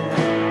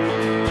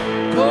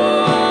 Go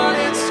on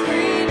and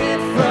scream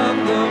it from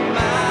the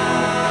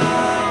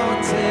mountains.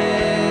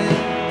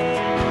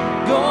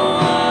 Go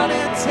on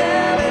and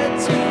tell it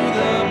to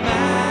the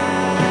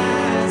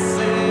masses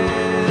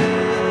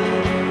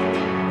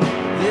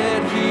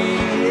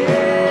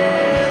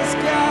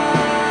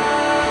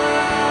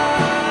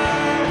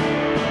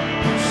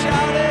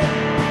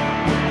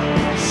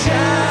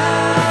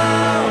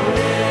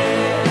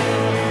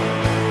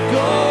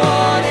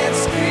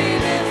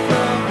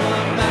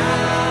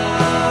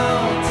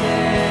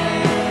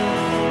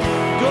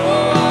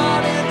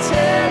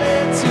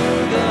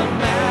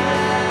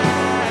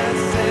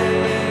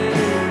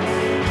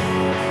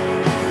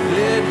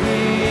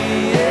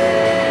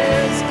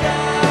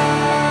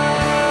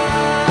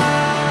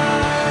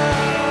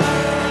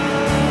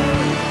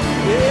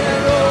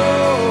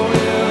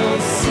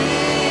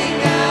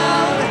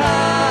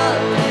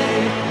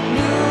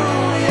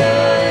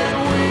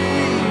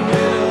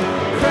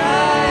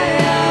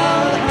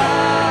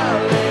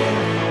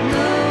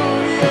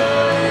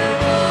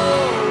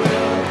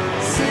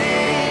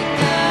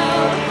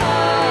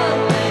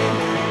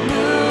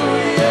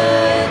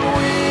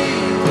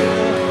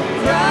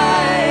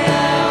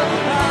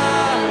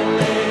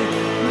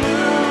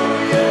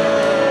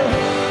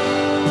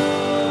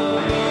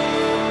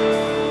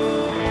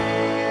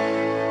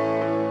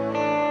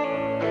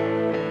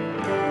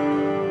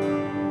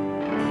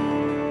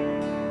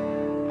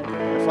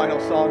final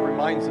song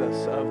reminds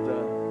us of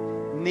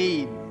the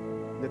need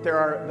that there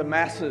are the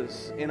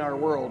masses in our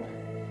world.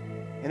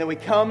 And that we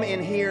come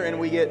in here and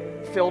we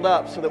get filled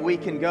up so that we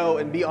can go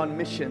and be on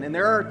mission. And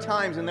there are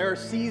times and there are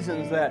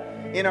seasons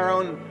that in our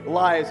own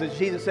lives, as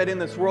Jesus said, in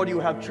this world you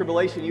will have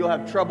tribulation, you'll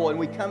have trouble. And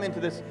we come into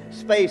this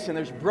space and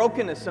there's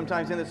brokenness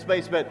sometimes in this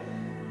space. But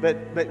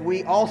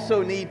we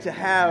also need to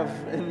have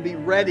and be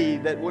ready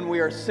that when we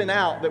are sent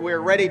out, that we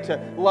are ready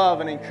to love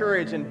and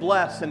encourage and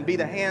bless and be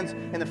the hands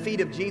and the feet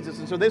of Jesus.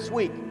 And so this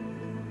week,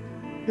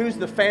 who's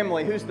the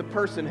family, who's the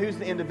person, who's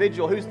the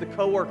individual, who's the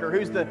coworker,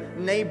 who's the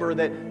neighbor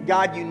that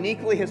God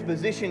uniquely has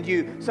positioned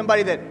you,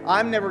 somebody that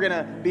I'm never going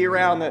to be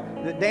around,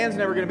 that Dan's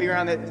never going to be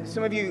around, that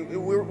some of you,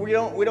 we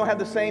don't have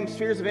the same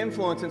spheres of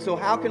influence. And so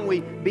how can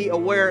we be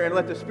aware and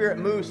let the Spirit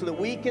move so that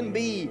we can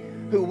be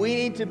who we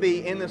need to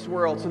be in this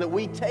world, so that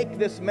we take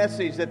this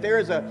message that there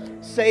is a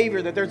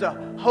Savior, that there's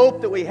a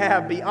hope that we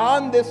have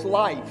beyond this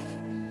life,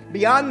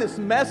 beyond this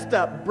messed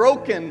up,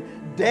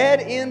 broken,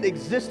 dead-end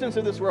existence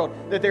of this world,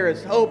 that there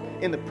is hope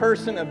in the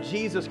person of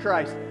Jesus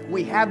Christ.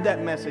 We have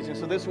that message. And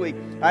so this week,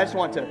 I just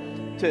want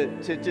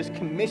to just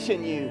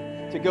commission you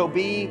to go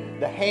be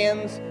the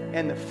hands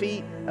and the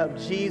feet of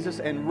Jesus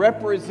and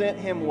represent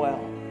Him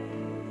well.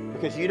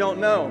 Because you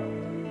don't know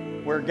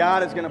where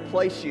God is going to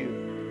place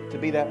you to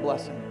be that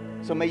blessing.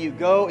 So may you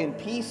go in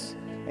peace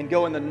and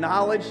go in the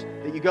knowledge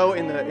that you go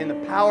in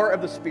the power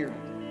of the Spirit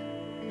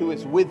who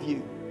is with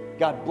you.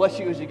 God bless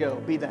you as you go.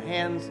 Be the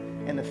hands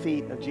and the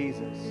feet of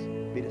Jesus.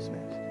 Be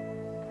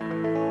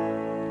dismissed.